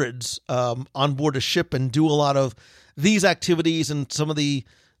of hundreds on board a ship and do a lot of these activities and some of the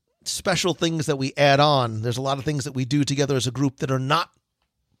special things that we add on. There's a lot of things that we do together as a group that are not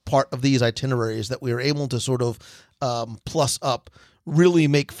part of these itineraries that we are able to sort of plus up, really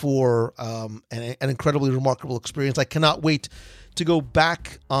make for an incredibly remarkable experience. I cannot wait to go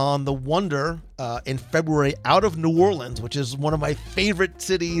back on the Wonder in February out of New Orleans, which is one of my favorite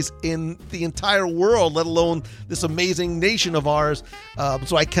cities in the entire world, let alone this amazing nation of ours.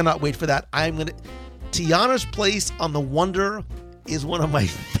 So I cannot wait for that. Tiana's Place on the Wonder is one of my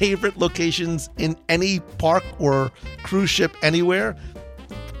favorite locations in any park or cruise ship anywhere,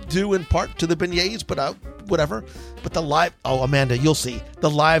 due in part to the beignets, but whatever. But the live, Amanda, you'll see, the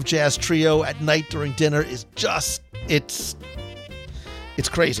live jazz trio at night during dinner is just, it's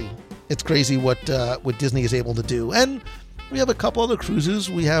crazy. It's crazy what Disney is able to do. And we have a couple other cruises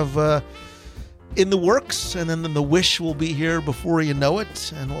we have in the works, and then the Wish will be here before you know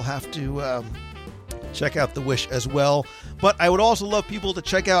it, and we'll have to check out the Wish as well. But I would also love people to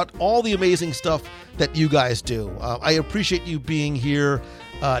check out all the amazing stuff that you guys do. I appreciate you being here,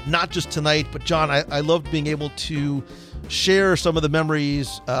 not just tonight, but John, I loved being able to share some of the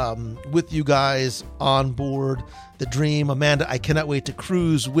memories with you guys on board the Dream. Amanda, I cannot wait to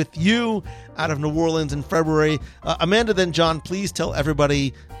cruise with you out of New Orleans in February. Amanda, then John, please tell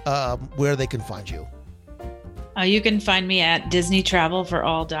everybody where they can find you. You can find me at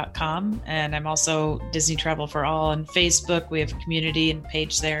DisneyTravelForAll.com, and I'm also Disney Travel for All on Facebook. We have a community and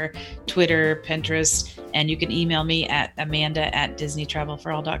page there, Twitter, Pinterest, and you can email me at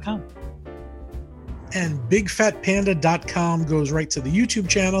Amanda@DisneyTravelForAll.com. And BigFatPanda.com goes right to the YouTube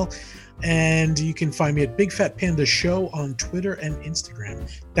channel, and you can find me at Big Fat Panda Show on Twitter and Instagram.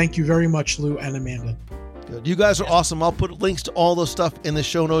 Thank you very much, Lou and Amanda. Good. You guys are awesome. I'll put links to all the stuff in the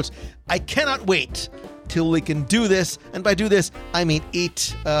show notes. I cannot wait till we can do this, and by do this, I mean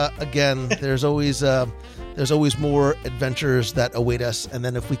eat again. There's always more adventures that await us, and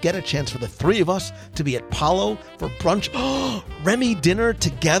then if we get a chance for the three of us to be at Palo for brunch, Remy dinner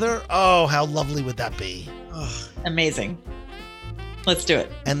together, oh, how lovely would that be? Amazing. Let's do it.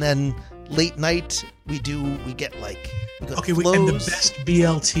 And then late night, we get and the best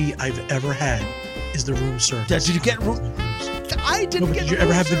BLT I've ever had is the room service. Did you get room? I didn't get. Did you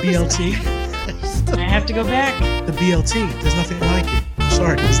ever have the BLT? I have to go back. The BLT. There's nothing like it. I'm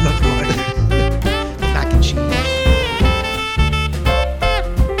sorry. There's nothing like it. Mac and cheese.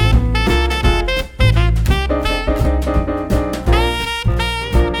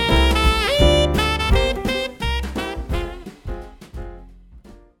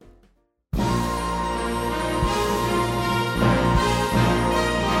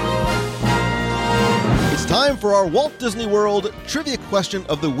 Time for our Walt Disney World Trivia Question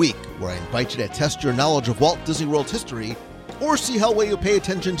of the Week, where I invite you to test your knowledge of Walt Disney World's history or see how well you pay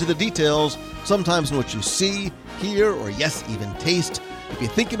attention to the details, sometimes in what you see, hear, or yes, even taste. If you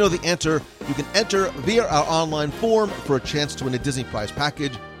think you know the answer, you can enter via our online form for a chance to win a Disney Prize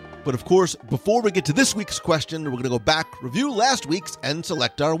package. But of course, before we get to this week's question, we're going to go back, review last week's, and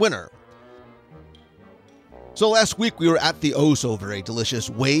select our winner. So last week we were at the oh so very delicious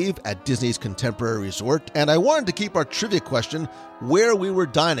Wave at Disney's Contemporary Resort, and I wanted to keep our trivia question where we were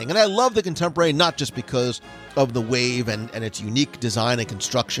dining. And I love the Contemporary not just because of the Wave and its unique design and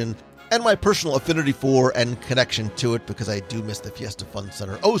construction, and my personal affinity for and connection to it, because I do miss the Fiesta Fun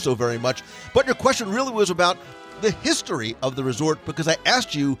Center oh so very much, but your question really was about the history of the resort, because I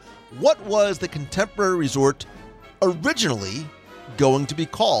asked you, what was the Contemporary Resort originally going to be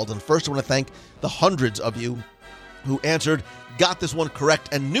called? And first I want to thank the hundreds of you who answered, got this one correct,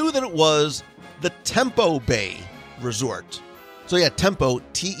 and knew that it was the Tempo Bay Resort. So yeah, Tempo,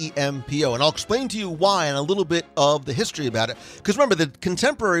 T-E-M-P-O. And I'll explain to you why and a little bit of the history about it. Because remember, the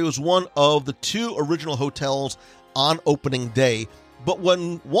Contemporary was one of the two original hotels on opening day. But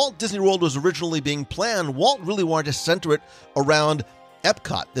when Walt Disney World was originally being planned, Walt really wanted to center it around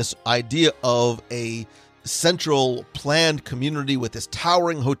Epcot, this idea of a central planned community with this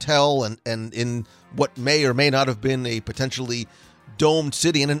towering hotel and in what may or may not have been a potentially domed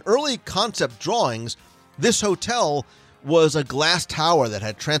city. And in early concept drawings, this hotel was a glass tower that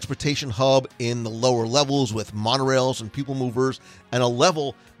had transportation hub in the lower levels with monorails and people movers and a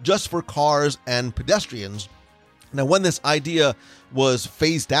level just for cars and pedestrians. Now, when this idea was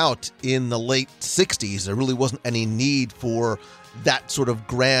phased out in the late 60s, there really wasn't any need for that sort of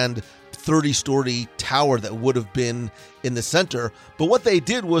grand 30-story tower that would have been in the center. But what they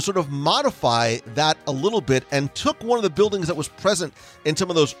did was sort of modify that a little bit and took one of the buildings that was present in some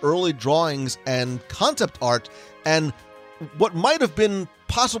of those early drawings and concept art, and what might have been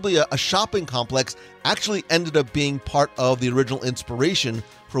possibly a shopping complex actually ended up being part of the original inspiration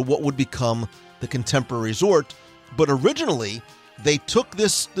for what would become the Contemporary Resort. But originally, they took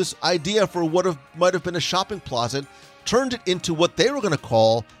this idea for what might have been a shopping plaza, turned it into what they were going to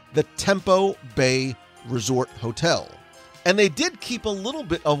call the Tempo Bay Resort Hotel. And they did keep a little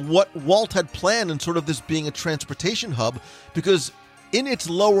bit of what Walt had planned in sort of this being a transportation hub, because in its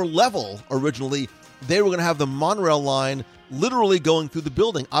lower level originally, they were going to have the monorail line literally going through the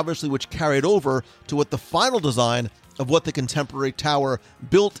building, obviously, which carried over to what the final design of what the Contemporary Tower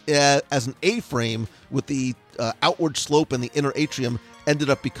built as an A-frame with the outward slope and the inner atrium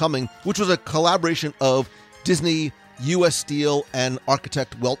ended up becoming, which was a collaboration of Disney, U.S. Steel, and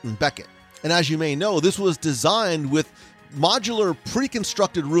architect Welton Beckett. And as you may know, this was designed with modular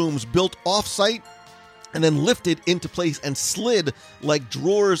pre-constructed rooms built off-site and then lifted into place and slid like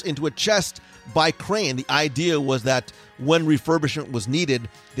drawers into a chest by crane. The idea was that when refurbishment was needed,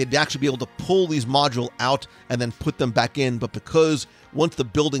 they'd actually be able to pull these modules out and then put them back in. But because once the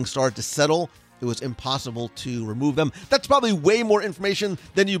building started to settle, it was impossible to remove them. That's probably way more information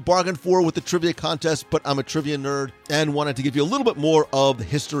than you bargained for with the trivia contest, but I'm a trivia nerd and wanted to give you a little bit more of the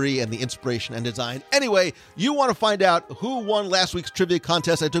history and the inspiration and design. Anyway, you want to find out who won last week's trivia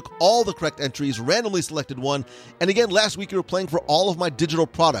contest. I took all the correct entries, randomly selected one. And again, last week you were playing for all of my digital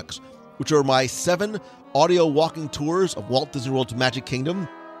products, which are my 7 audio walking tours of Walt Disney World's Magic Kingdom,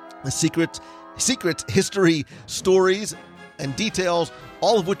 the secret history, stories, and details,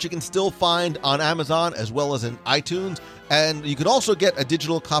 all of which you can still find on Amazon as well as in iTunes. And you can also get a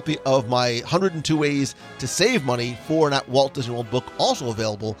digital copy of my 102 Ways to Save Money for an at Walt Disney World book, also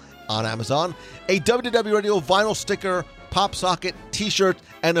available on Amazon. A WDW Radio vinyl sticker, pop socket, t-shirt,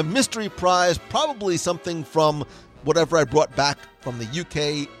 and a mystery prize, probably something from whatever I brought back from the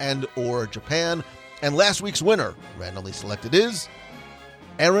UK and or Japan. And last week's winner, randomly selected, is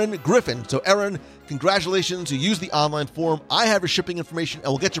Erin Griffin. So Erin, congratulations. You used the online form. I have your shipping information and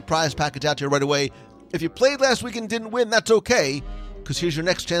we'll get your prize package out to you right away. If you played last week and didn't win, that's okay, because here's your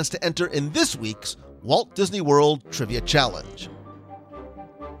next chance to enter in this week's Walt Disney World Trivia Challenge.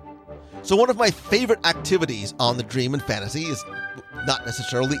 So one of my favorite activities on the Dream and Fantasy is not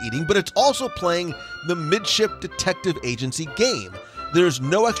necessarily eating, but it's also playing the Midship Detective Agency game. There's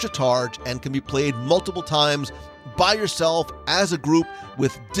no extra charge and can be played multiple times by yourself, as a group,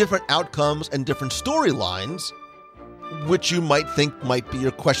 with different outcomes and different storylines, which you might think might be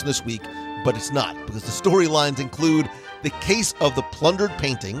your question this week, but it's not, because the storylines include the case of the plundered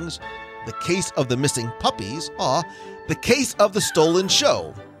paintings, the case of the missing puppies, the case of the stolen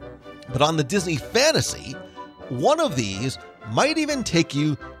show. But on the Disney Fantasy, one of these might even take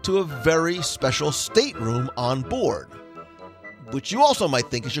you to a very special stateroom on board, which you also might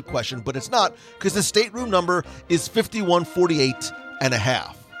think is your question, but it's not, because the stateroom number is 5148 and a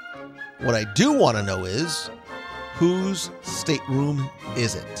half. What I do want to know is, whose stateroom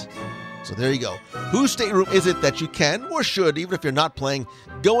is it? So there you go. Whose stateroom is it that you can, or should, even if you're not playing,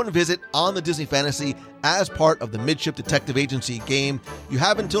 go and visit on the Disney Fantasy as part of the Midship Detective Agency game? You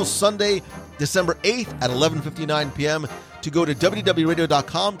have until Sunday, December 8th at 11:59 p.m. to go to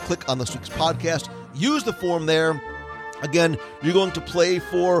WDWRadio.com, click on this week's podcast, use the form there. Again, you're going to play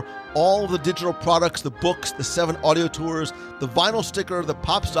for all of the digital products, the books, the 7 audio tours, the vinyl sticker, the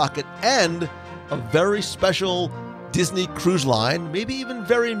pop socket, and a very special Disney Cruise Line, maybe even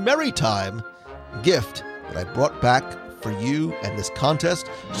very Merrytime gift that I brought back for you and this contest.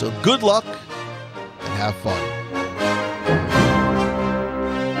 So good luck and have fun.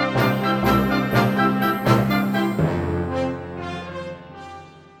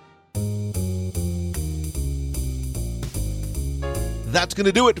 That's going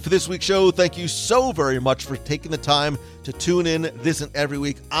to do it for this week's show. Thank you so very much for taking the time to tune in this and every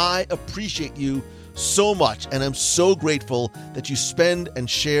week. I appreciate you so much, and I'm so grateful that you spend and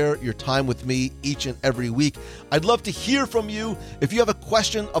share your time with me each and every week. I'd love to hear from you. If you have a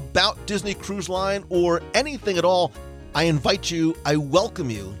question about Disney Cruise Line or anything at all, I invite you, I welcome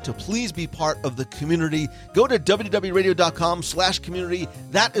you to please be part of the community. Go to wdwradio.com/community.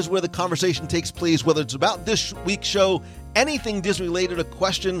 That is where the conversation takes place, whether it's about this week's show, anything Disney related, a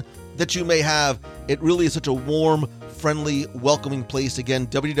question that you may have. It really is such a warm, friendly, welcoming place. Again,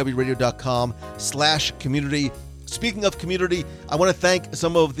 wdwradio.com/community. Speaking of community, I want to thank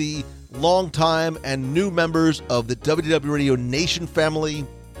some of the longtime and new members of the WDW Radio Nation family.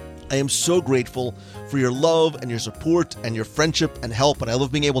 I am so grateful for your love and your support and your friendship and help, and I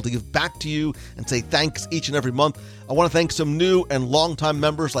love being able to give back to you and say thanks each and every month. I want to thank some new and longtime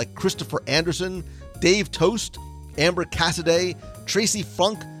members like Christopher Anderson, Dave Toast, Amber Cassidy, Tracy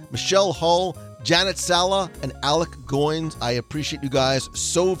Funk, Michelle Hull, Janet Sala, and Alec Goins. I appreciate you guys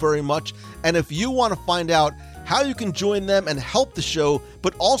so very much. And if you want to find out how you can join them and help the show,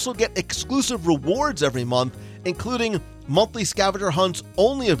 but also get exclusive rewards every month, including monthly scavenger hunts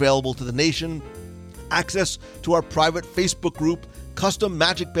only available to the nation, access to our private Facebook group, custom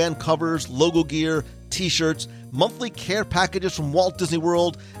Magic Band covers, logo gear, t-shirts, monthly care packages from Walt Disney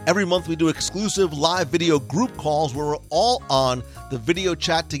World. Every month we do exclusive live video group calls where we're all on the video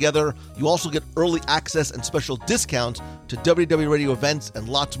chat together. You also get early access and special discounts to WDW Radio events and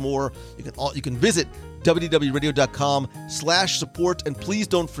lots more. You can visit wdwradio.com/support, and please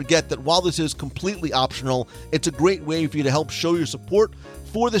don't forget that while this is completely optional, it's a great way for you to help show your support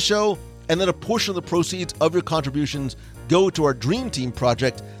for the show, and then a portion of the proceeds of your contributions go to our Dream Team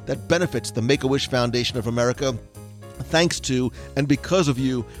project that benefits the Make-A-Wish Foundation of America. Thanks to and because of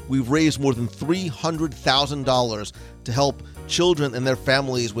you, we've raised more than $300,000 to help children and their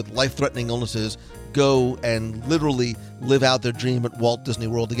families with life-threatening illnesses go and literally live out their dream at Walt Disney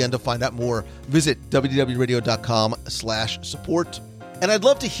World. Again, to find out more, visit wdwradio.com/support. And I'd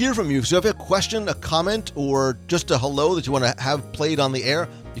love to hear from you. So if you have a question, a comment, or just a hello that you want to have played on the air,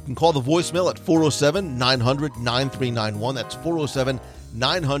 you can call the voicemail at 407-900-9391. That's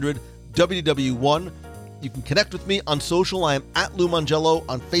 407-900-WDW1. You can connect with me on social. I am at Lou Mongello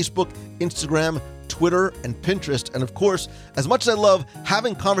on Facebook, Instagram, Twitter, and Pinterest. And of course, as much as I love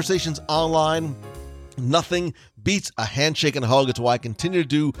having conversations online, nothing beats a handshake and a hug. It's why I continue to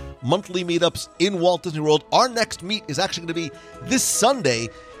do monthly meetups in Walt Disney World. Our next meet is actually going to be this Sunday,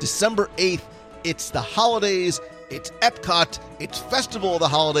 December 8th. It's the holidays. It's Epcot. It's Festival of the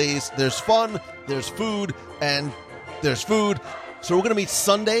Holidays. There's fun. There's food. And there's food. So we're going to meet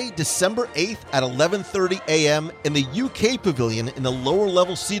Sunday, December 8th at 11:30 a.m. in the UK Pavilion in the lower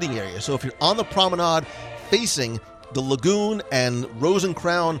level seating area. So if you're on the promenade facing the Lagoon and Rose and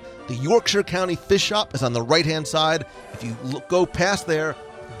Crown, the Yorkshire County Fish Shop is on the right-hand side. If you go past there,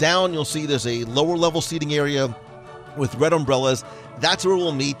 down, you'll see there's a lower level seating area with red umbrellas. That's where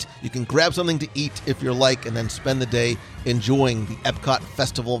we'll meet. You can grab something to eat if you're like, and then spend the day enjoying the Epcot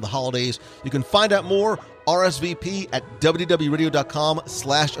Festival of the Holidays. You can find out more, RSVP at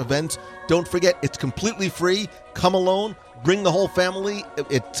wdwradio.com/events. Don't forget, it's completely free. Come alone. Bring the whole family.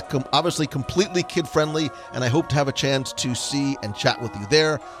 It's obviously completely kid-friendly, and I hope to have a chance to see and chat with you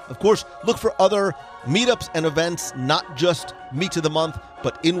there. Of course, look for other meetups and events, not just Meet of the Month,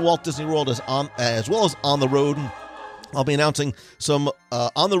 but in Walt Disney World as well as on the road. I'll be announcing some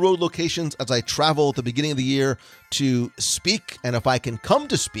on-the-road locations as I travel at the beginning of the year to speak, and if I can come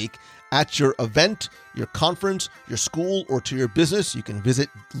to speak at your event, your conference, your school, or to your business, you can visit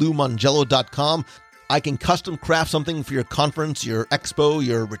LouMongello.com. I can custom craft something for your conference, your expo,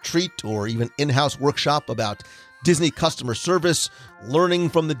 your retreat, or even in-house workshop about Disney customer service, learning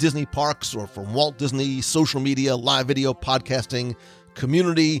from the Disney parks or from Walt Disney, social media, live video, podcasting,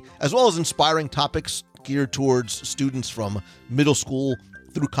 community, as well as inspiring topics geared towards students from middle school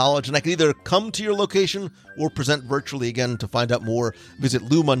through college. And I can either come to your location or present virtually. Again, to find out more, visit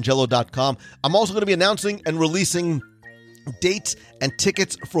LouMongello.com. I'm also going to be announcing and releasing dates and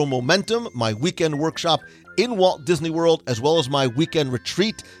tickets for Momentum, my weekend workshop in Walt Disney World, as well as my weekend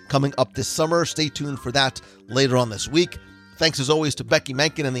retreat coming up this summer. Stay tuned for that later on this week. Thanks as always to Becky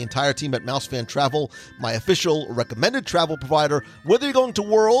Menken and the entire team at Mousefan Travel, my official recommended travel provider. Whether you're going to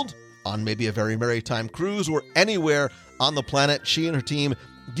World, on maybe a very Merrytime cruise, or anywhere on the planet, she and her team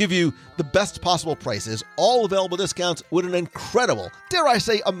give you the best possible prices, all available discounts with an incredible, dare I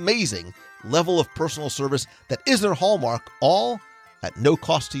say amazing, level of personal service that is their hallmark, all at no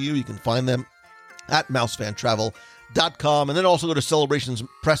cost to you. You can find them at mousefantravel.com, and then also go to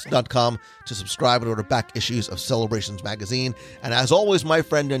celebrationspress.com to subscribe and order back issues of Celebrations magazine. And as always, my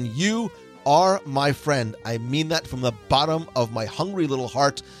friend, and you are my friend, I mean that from the bottom of my hungry little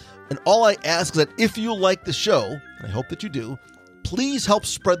heart. And all I ask is that if you like the show, and I hope that you do, please help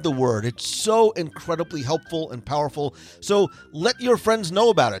spread the word. It's so incredibly helpful and powerful. So let your friends know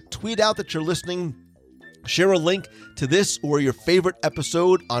about it. Tweet out that you're listening. Share a link to this or your favorite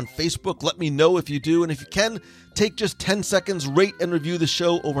episode on Facebook. Let me know if you do. And if you can, take just 10 seconds, rate and review the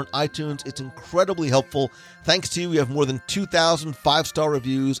show over on iTunes. It's incredibly helpful. Thanks to you, we have more than 2,000 5-star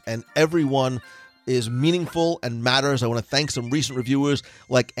reviews, and every one is meaningful and matters. I want to thank some recent reviewers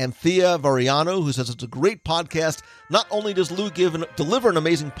like Anthea Variano, who says it's a great podcast. Not only does Lou deliver an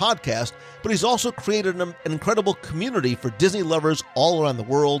amazing podcast, but he's also created an incredible community for Disney lovers all around the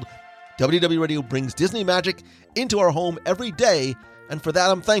world. WDW Radio brings Disney magic into our home every day, and for that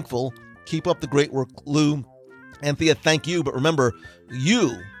I'm thankful. Keep up the great work, Lou. Anthea, thank you. But remember,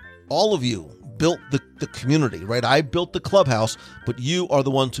 you, all of you, built the community, right? I built the clubhouse, but you are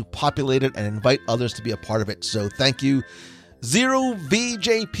the ones who populate it and invite others to be a part of it. So thank you. Zero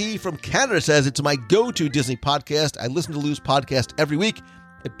VJP from Canada says, it's my go-to Disney podcast. I listen to Lou's podcast every week.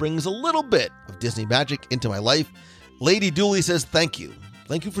 It brings a little bit of Disney magic into my life. Lady Dooley says, thank you.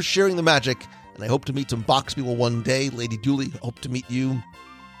 Thank you for sharing the magic, and I hope to meet some box people one day. Lady Dooley, hope to meet you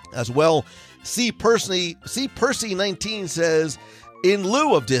as well. C. Percy 19 says, in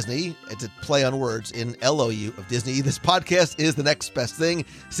lieu of Disney, it's a play on words, in LOU of Disney, this podcast is the next best thing.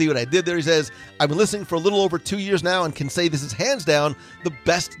 See what I did there? He says, I've been listening for a little over 2 years now and can say this is hands down the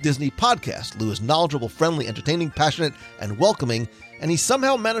best Disney podcast. Lou is knowledgeable, friendly, entertaining, passionate, and welcoming, and he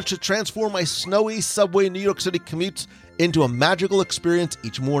somehow managed to transform my snowy subway New York City commutes into a magical experience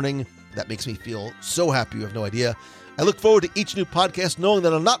each morning. That makes me feel so happy, you have no idea. I look forward to each new podcast knowing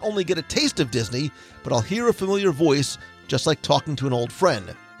that I'll not only get a taste of Disney, but I'll hear a familiar voice, just like talking to an old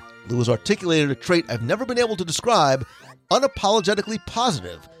friend. Lou has articulated a trait I've never been able to describe, unapologetically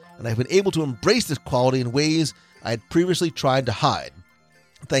positive, and I've been able to embrace this quality in ways I had previously tried to hide.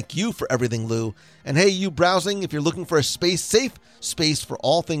 Thank you for everything, Lou. And hey, you browsing, if you're looking for a safe space for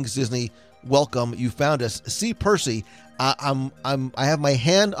all things Disney, welcome. You found us. C. Percy, I have my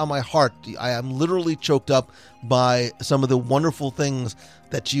hand on my heart. I am literally choked up by some of the wonderful things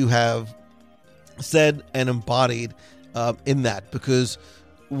that you have said and embodied in that, because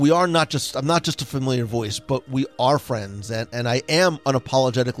I'm not just a familiar voice, but we are friends, and I am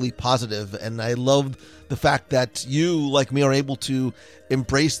unapologetically positive, and I love the fact that you, like me, are able to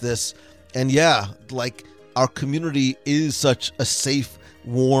embrace this. And yeah, like, our community is such a safe,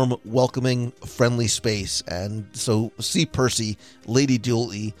 warm, welcoming, friendly space. And so C. Percy, Lady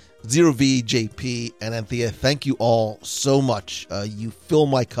Dooley, Zero V, JP, and Anthea, thank you all so much. You fill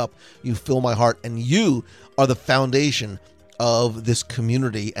my cup, you fill my heart, and you are the foundation of this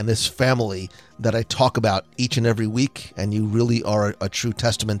community and this family that I talk about each and every week, and you really are a true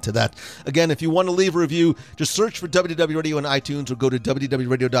testament to that. Again, if you want to leave a review, just search for WDW Radio on iTunes or go to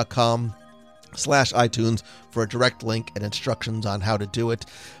www.radio.com/iTunes for a direct link and instructions on how to do it.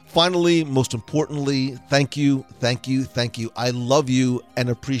 Finally, most importantly, thank you. I love you and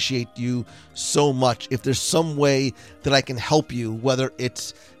appreciate you so much. If there's some way that I can help you, whether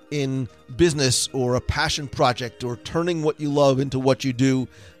it's in business or a passion project or turning what you love into what you do,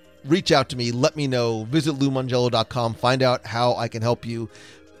 reach out to me. Let me know. Visit LouMongello.com. Find out how I can help you.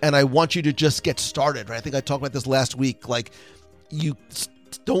 And I want you to just get started. Right? I think I talked about this last week. Like, you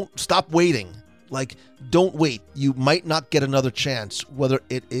don't stop waiting. Like, don't wait. You might not get another chance, whether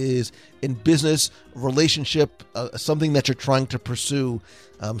it is in business, relationship, something that you're trying to pursue.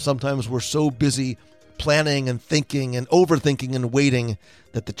 Sometimes we're so busy planning and thinking and overthinking and waiting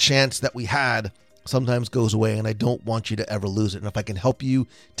that the chance that we had sometimes goes away, and I don't want you to ever lose it. And if I can help you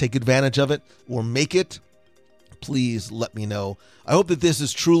take advantage of it or make it, please let me know. I hope that this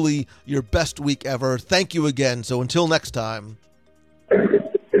is truly your best week ever. Thank you again. So until next time.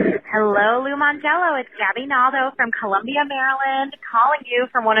 Hello, Lou Mongello. It's Gabby Naldo from Columbia, Maryland, calling you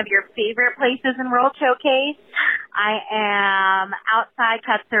from one of your favorite places in World Showcase. I am outside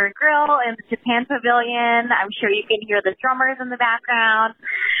Katsura Grill in the Japan Pavilion. I'm sure you can hear the drummers in the background.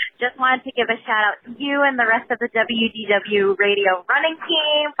 Just wanted to give a shout out to you and the rest of the WDW radio running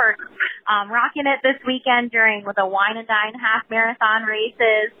team for rocking it this weekend during the Wine and Dine half marathon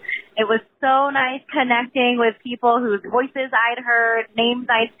races. It was so nice connecting with people whose voices I'd heard, names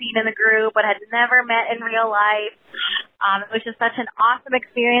I'd seen in the group, but had never met in real life. It was just such an awesome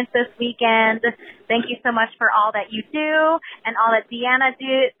experience this weekend. Thank you so much for all that you do and all that Deanna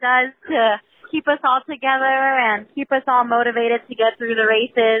does to keep us all together and keep us all motivated to get through the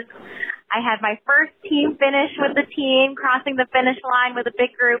races. I had my first team finish with the team, crossing the finish line with a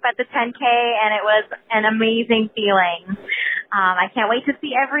big group at the 10K, and it was an amazing feeling. I can't wait to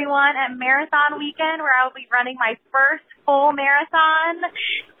see everyone at Marathon Weekend, where I will be running my first full marathon,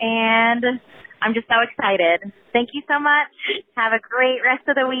 and I'm just so excited. Thank you so much. Have a great rest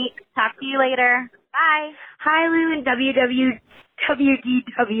of the week. Talk to you later. Bye. Hi, Lou and WDW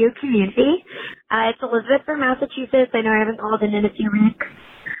community. It's Elizabeth from Massachusetts. I know I haven't called in a few weeks.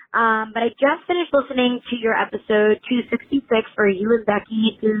 But I just finished listening to your episode 266 for you and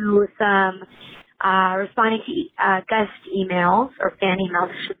Becky do some responding to guest emails, or fan emails,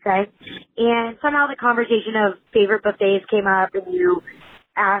 I should say. And somehow the conversation of favorite buffets came up, and you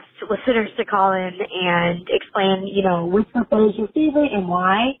asked listeners to call in and explain, which buffet is your favorite and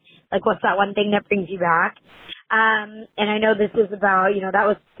why. Like, what's that one thing that brings you back? And I know this is about, that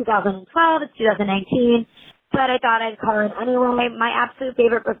was 2012, it's 2019, but I thought I'd call in anyway. My absolute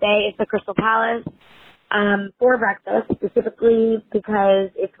favorite buffet is the Crystal Palace, for breakfast, specifically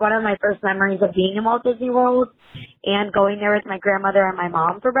because it's one of my first memories of being in Walt Disney World and going there with my grandmother and my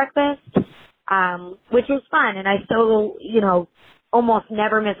mom for breakfast, which is fun. And I still, almost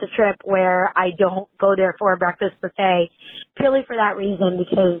never miss a trip where I don't go there for a breakfast buffet, purely for that reason,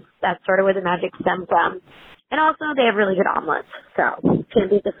 because that's sort of where the magic stems from. And also, they have really good omelets, so can't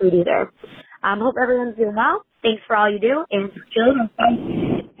beat the food either. Hope everyone's doing well. Thanks for all you do, and chill.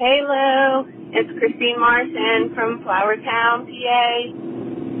 Bye. Hey, Lou. It's Christine Martin from Flowertown, PA.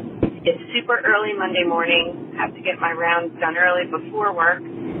 It's super early Monday morning. Have to get my rounds done early before work.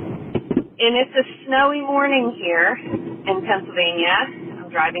 And it's a snowy morning here in Pennsylvania.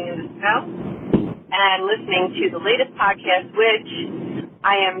 I'm driving in the snow and listening to the latest podcast, which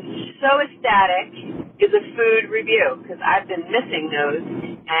I am so ecstatic is a food review, because I've been missing those.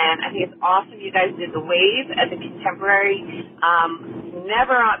 And I think it's awesome you guys did the Wave at the Contemporary.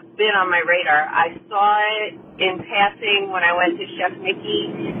 Never been on my radar. I saw it in passing when I went to Chef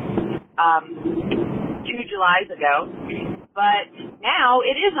Mickey 2 Julys ago. But now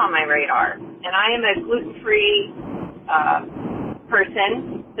it is on my radar. And I am a gluten-free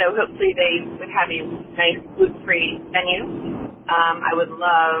person, so hopefully they would have a nice gluten-free menu. I would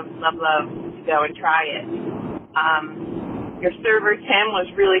love to go and try it. Your server, Tim, was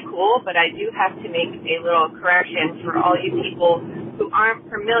really cool, but I do have to make a little correction for all you people who aren't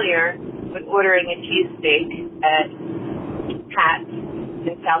familiar with ordering a cheesesteak at Pat's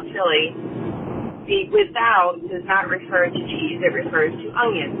in South Philly. The without does not refer to cheese, it refers to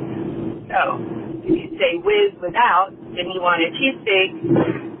onions. So, if you say without, then you want a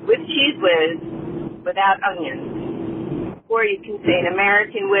cheesesteak with cheese without onions. Or you can say an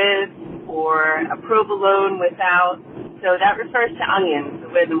American with, or a provolone without. So that refers to onions, the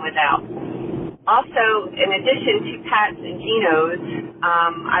with and without. Also, in addition to Pat's and Gino's,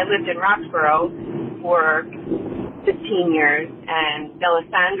 I lived in Roxborough for 15 years, and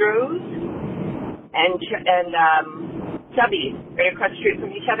D'Alessandro's and Chubby's, right across the street from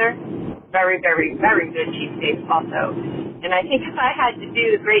each other. Very, very, very good cheesesteaks also. And I think if I had to do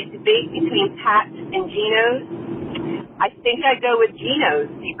the great debate between Pat's and Gino's, I think I'd go with Gino's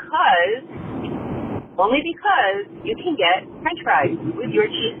only because you can get French fries with your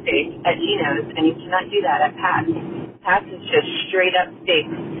cheesesteak at Gino's, and you cannot do that at Pat's. Pat's is just straight up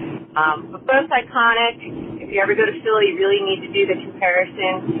steaks. But both iconic. If you ever go to Philly, you really need to do the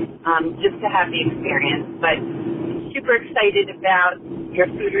comparison just to have the experience. But super excited about your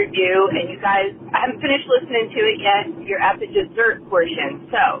food review. And you guys, I haven't finished listening to it yet. You're at the dessert portion.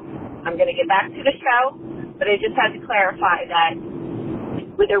 So I'm going to get back to the show, but I just had to clarify that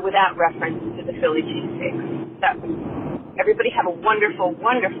with or without reference to the Philly cheesesteak. So everybody have a wonderful,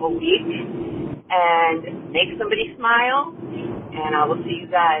 wonderful week, and make somebody smile, and I will see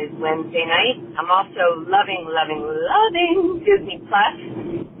you guys Wednesday night. I'm also loving Disney Plus.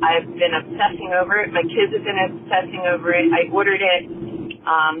 I've been obsessing over it. My kids have been obsessing over it. I ordered it.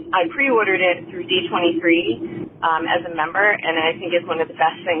 I pre-ordered it through D23 as a member, and I think it's one of the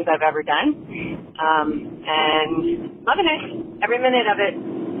best things I've ever done. And loving it, every minute of it.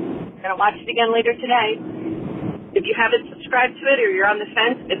 I'm going to watch it again later today. If you haven't subscribed to it or you're on the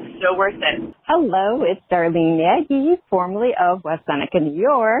fence, it's so worth it. Hello, it's Darlene Nagy, formerly of West Seneca, New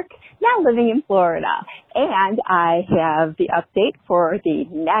York, now living in Florida. And I have the update for the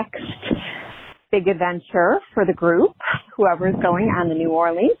next big adventure for the group. Whoever's going on the New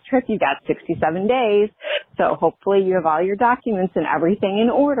Orleans trip, you got 67 days. So hopefully you have all your documents and everything in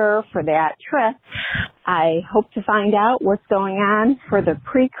order for that trip. I hope to find out what's going on for the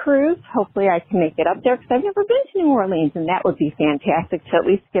pre-cruise. Hopefully I can make it up there because I've never been to New Orleans, and that would be fantastic to at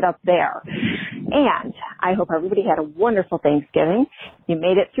least get up there. And I hope everybody had a wonderful Thanksgiving. You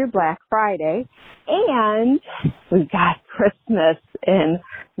made it through Black Friday, and we've got Christmas in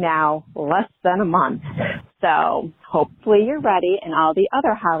now less than a month. So hopefully you're ready, and all the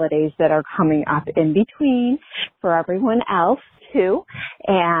other holidays that are coming up in between for everyone else too.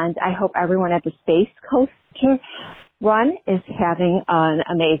 And I hope everyone at the Space Coast Run is having an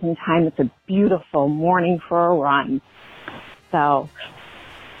amazing time. It's a beautiful morning for a run. So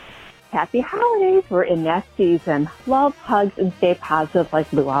happy holidays. We're in that season. Love, hugs, and stay positive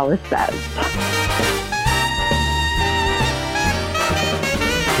like Lou always says.